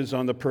focus is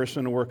on the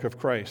person and work of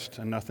Christ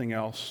and nothing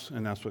else,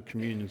 and that's what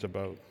communion's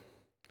about.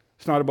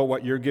 It's not about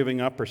what you're giving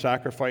up or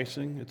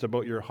sacrificing. It's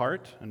about your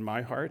heart and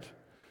my heart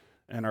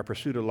and our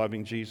pursuit of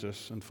loving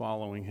Jesus and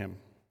following him.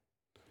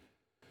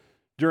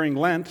 During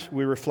Lent,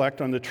 we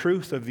reflect on the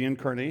truth of the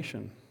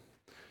incarnation.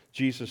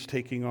 Jesus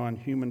taking on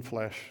human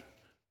flesh,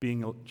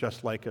 being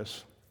just like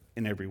us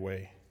in every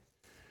way.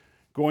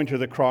 Going to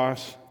the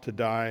cross to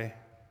die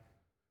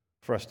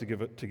for us to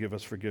give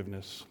us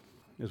forgiveness.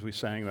 As we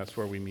sang, that's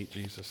where we meet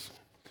Jesus.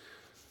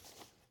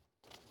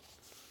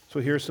 So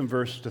here's some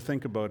verses to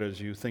think about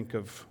as you think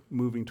of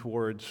moving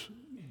towards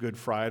Good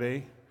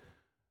Friday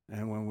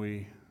and when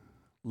we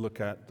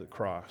look at the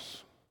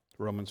cross.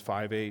 Romans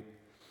 5:8.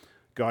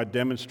 God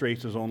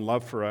demonstrates his own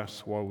love for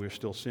us while we're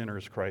still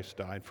sinners. Christ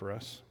died for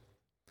us.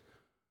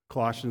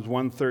 Colossians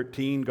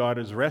 1:13. God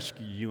has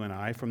rescued you and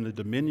I from the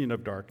dominion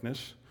of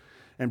darkness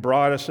and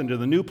brought us into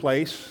the new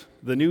place,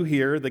 the new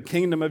here, the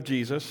kingdom of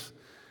Jesus.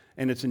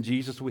 And it's in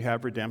Jesus we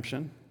have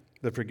redemption,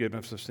 the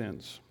forgiveness of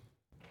sins.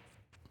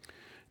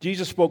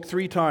 Jesus spoke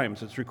 3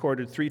 times. It's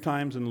recorded 3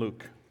 times in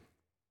Luke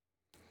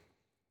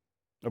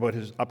about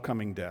his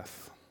upcoming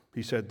death.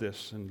 He said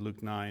this in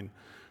Luke 9.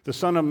 The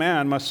Son of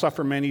Man must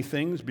suffer many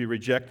things, be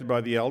rejected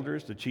by the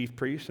elders, the chief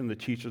priests, and the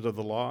teachers of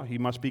the law. He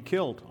must be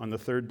killed on the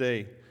third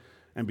day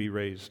and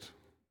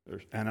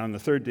on the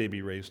third day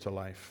be raised to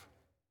life.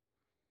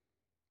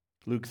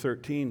 Luke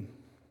 13.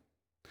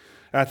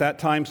 At that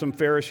time, some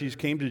Pharisees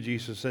came to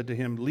Jesus and said to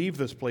him, leave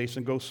this place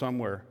and go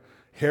somewhere.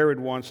 Herod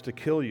wants to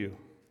kill you.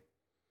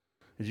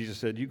 And Jesus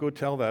said, you go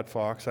tell that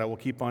fox, I will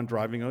keep on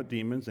driving out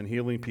demons and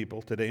healing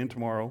people today and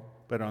tomorrow,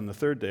 but on the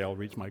third day I'll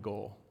reach my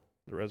goal,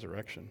 the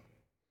resurrection.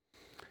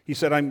 He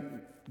said,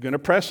 I'm going to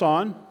press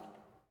on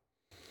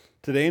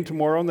today and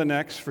tomorrow and the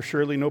next, for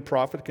surely no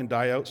prophet can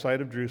die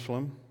outside of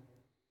Jerusalem.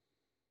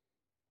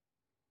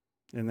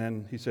 And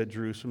then he said,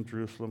 Jerusalem,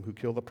 Jerusalem, who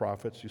kill the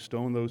prophets, you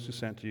stone those who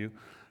sent to you.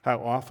 How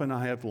often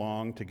I have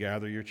longed to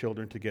gather your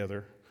children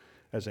together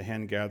as a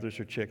hen gathers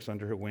her chicks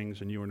under her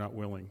wings, and you are not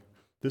willing.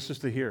 This is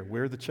the here.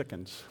 Where are the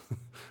chickens?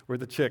 Where are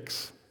the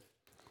chicks?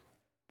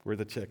 Where are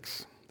the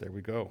chicks? There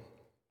we go.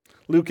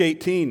 Luke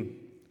 18,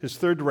 his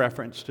third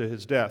reference to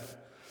his death.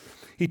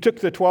 He took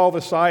the 12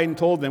 aside and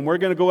told them, we're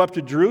going to go up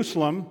to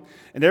Jerusalem,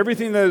 and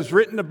everything that is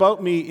written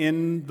about me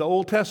in the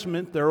Old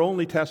Testament, their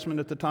only testament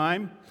at the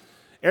time,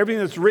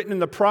 everything that's written in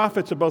the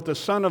prophets about the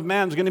Son of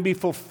Man is going to be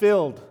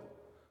fulfilled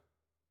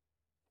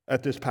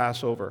at this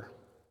Passover.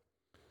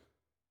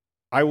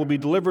 I will be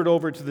delivered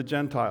over to the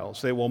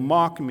Gentiles. They will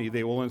mock me,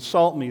 they will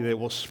insult me, they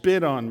will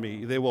spit on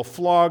me, they will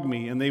flog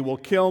me, and they will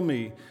kill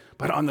me.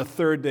 But on the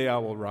third day I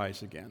will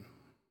rise again.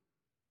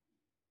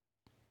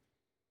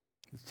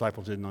 The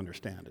disciples didn't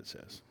understand, it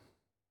says.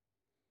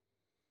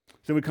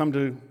 Then we come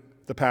to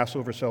the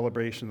Passover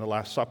celebration, the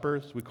Last Supper,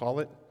 as we call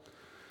it.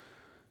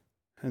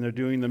 And they're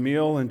doing the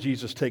meal, and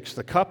Jesus takes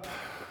the cup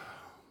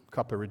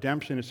of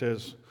redemption. It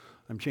says,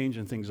 I'm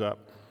changing things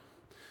up.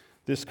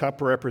 This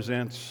cup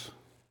represents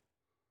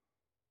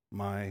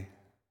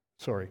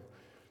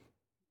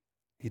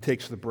he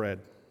takes the bread.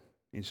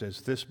 He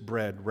says, this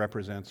bread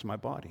represents my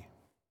body.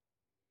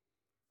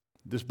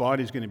 This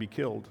body is going to be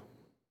killed.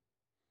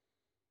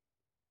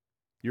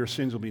 Your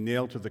sins will be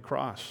nailed to the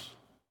cross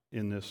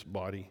in this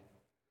body.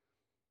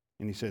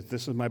 And he says,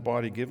 this is my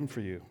body given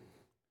for you.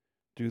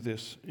 Do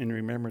this in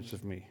remembrance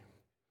of me.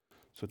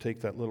 So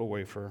take that little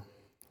wafer.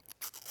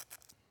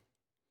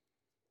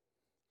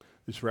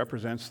 This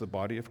represents the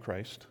body of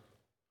Christ,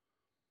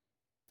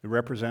 It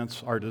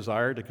represents our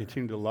desire to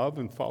continue to love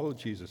and follow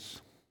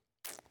Jesus.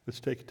 Let's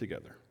take it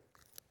together.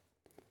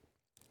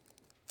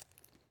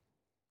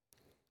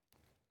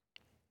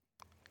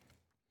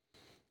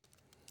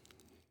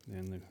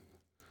 And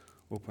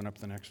open up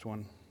the next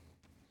one.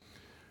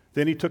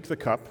 Then he took the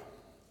cup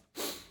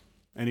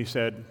and he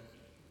said,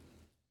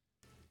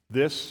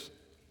 this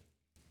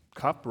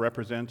cup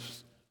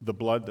represents the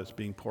blood that's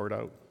being poured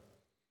out.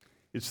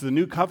 It's the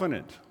new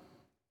covenant.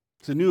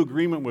 It's a new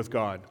agreement with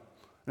God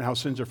and how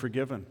sins are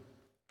forgiven.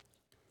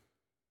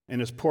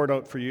 And it's poured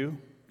out for you.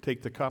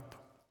 Take the cup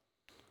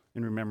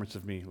in remembrance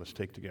of me. Let's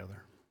take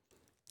together.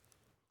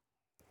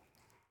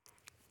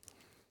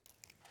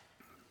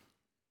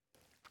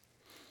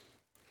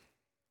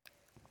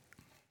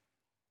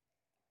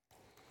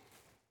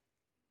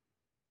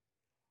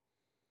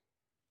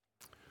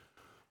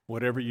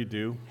 Whatever you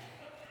do,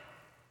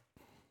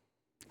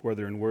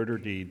 whether in word or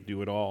deed,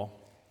 do it all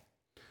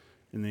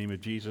in the name of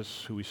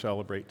Jesus, who we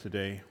celebrate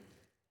today,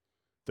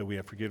 that we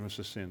have forgiveness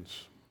of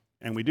sins.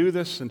 And we do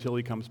this until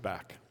he comes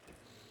back.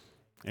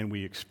 And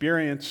we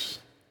experience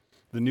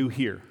the new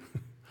here,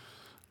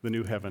 the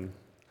new heaven,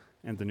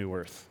 and the new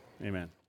earth. Amen.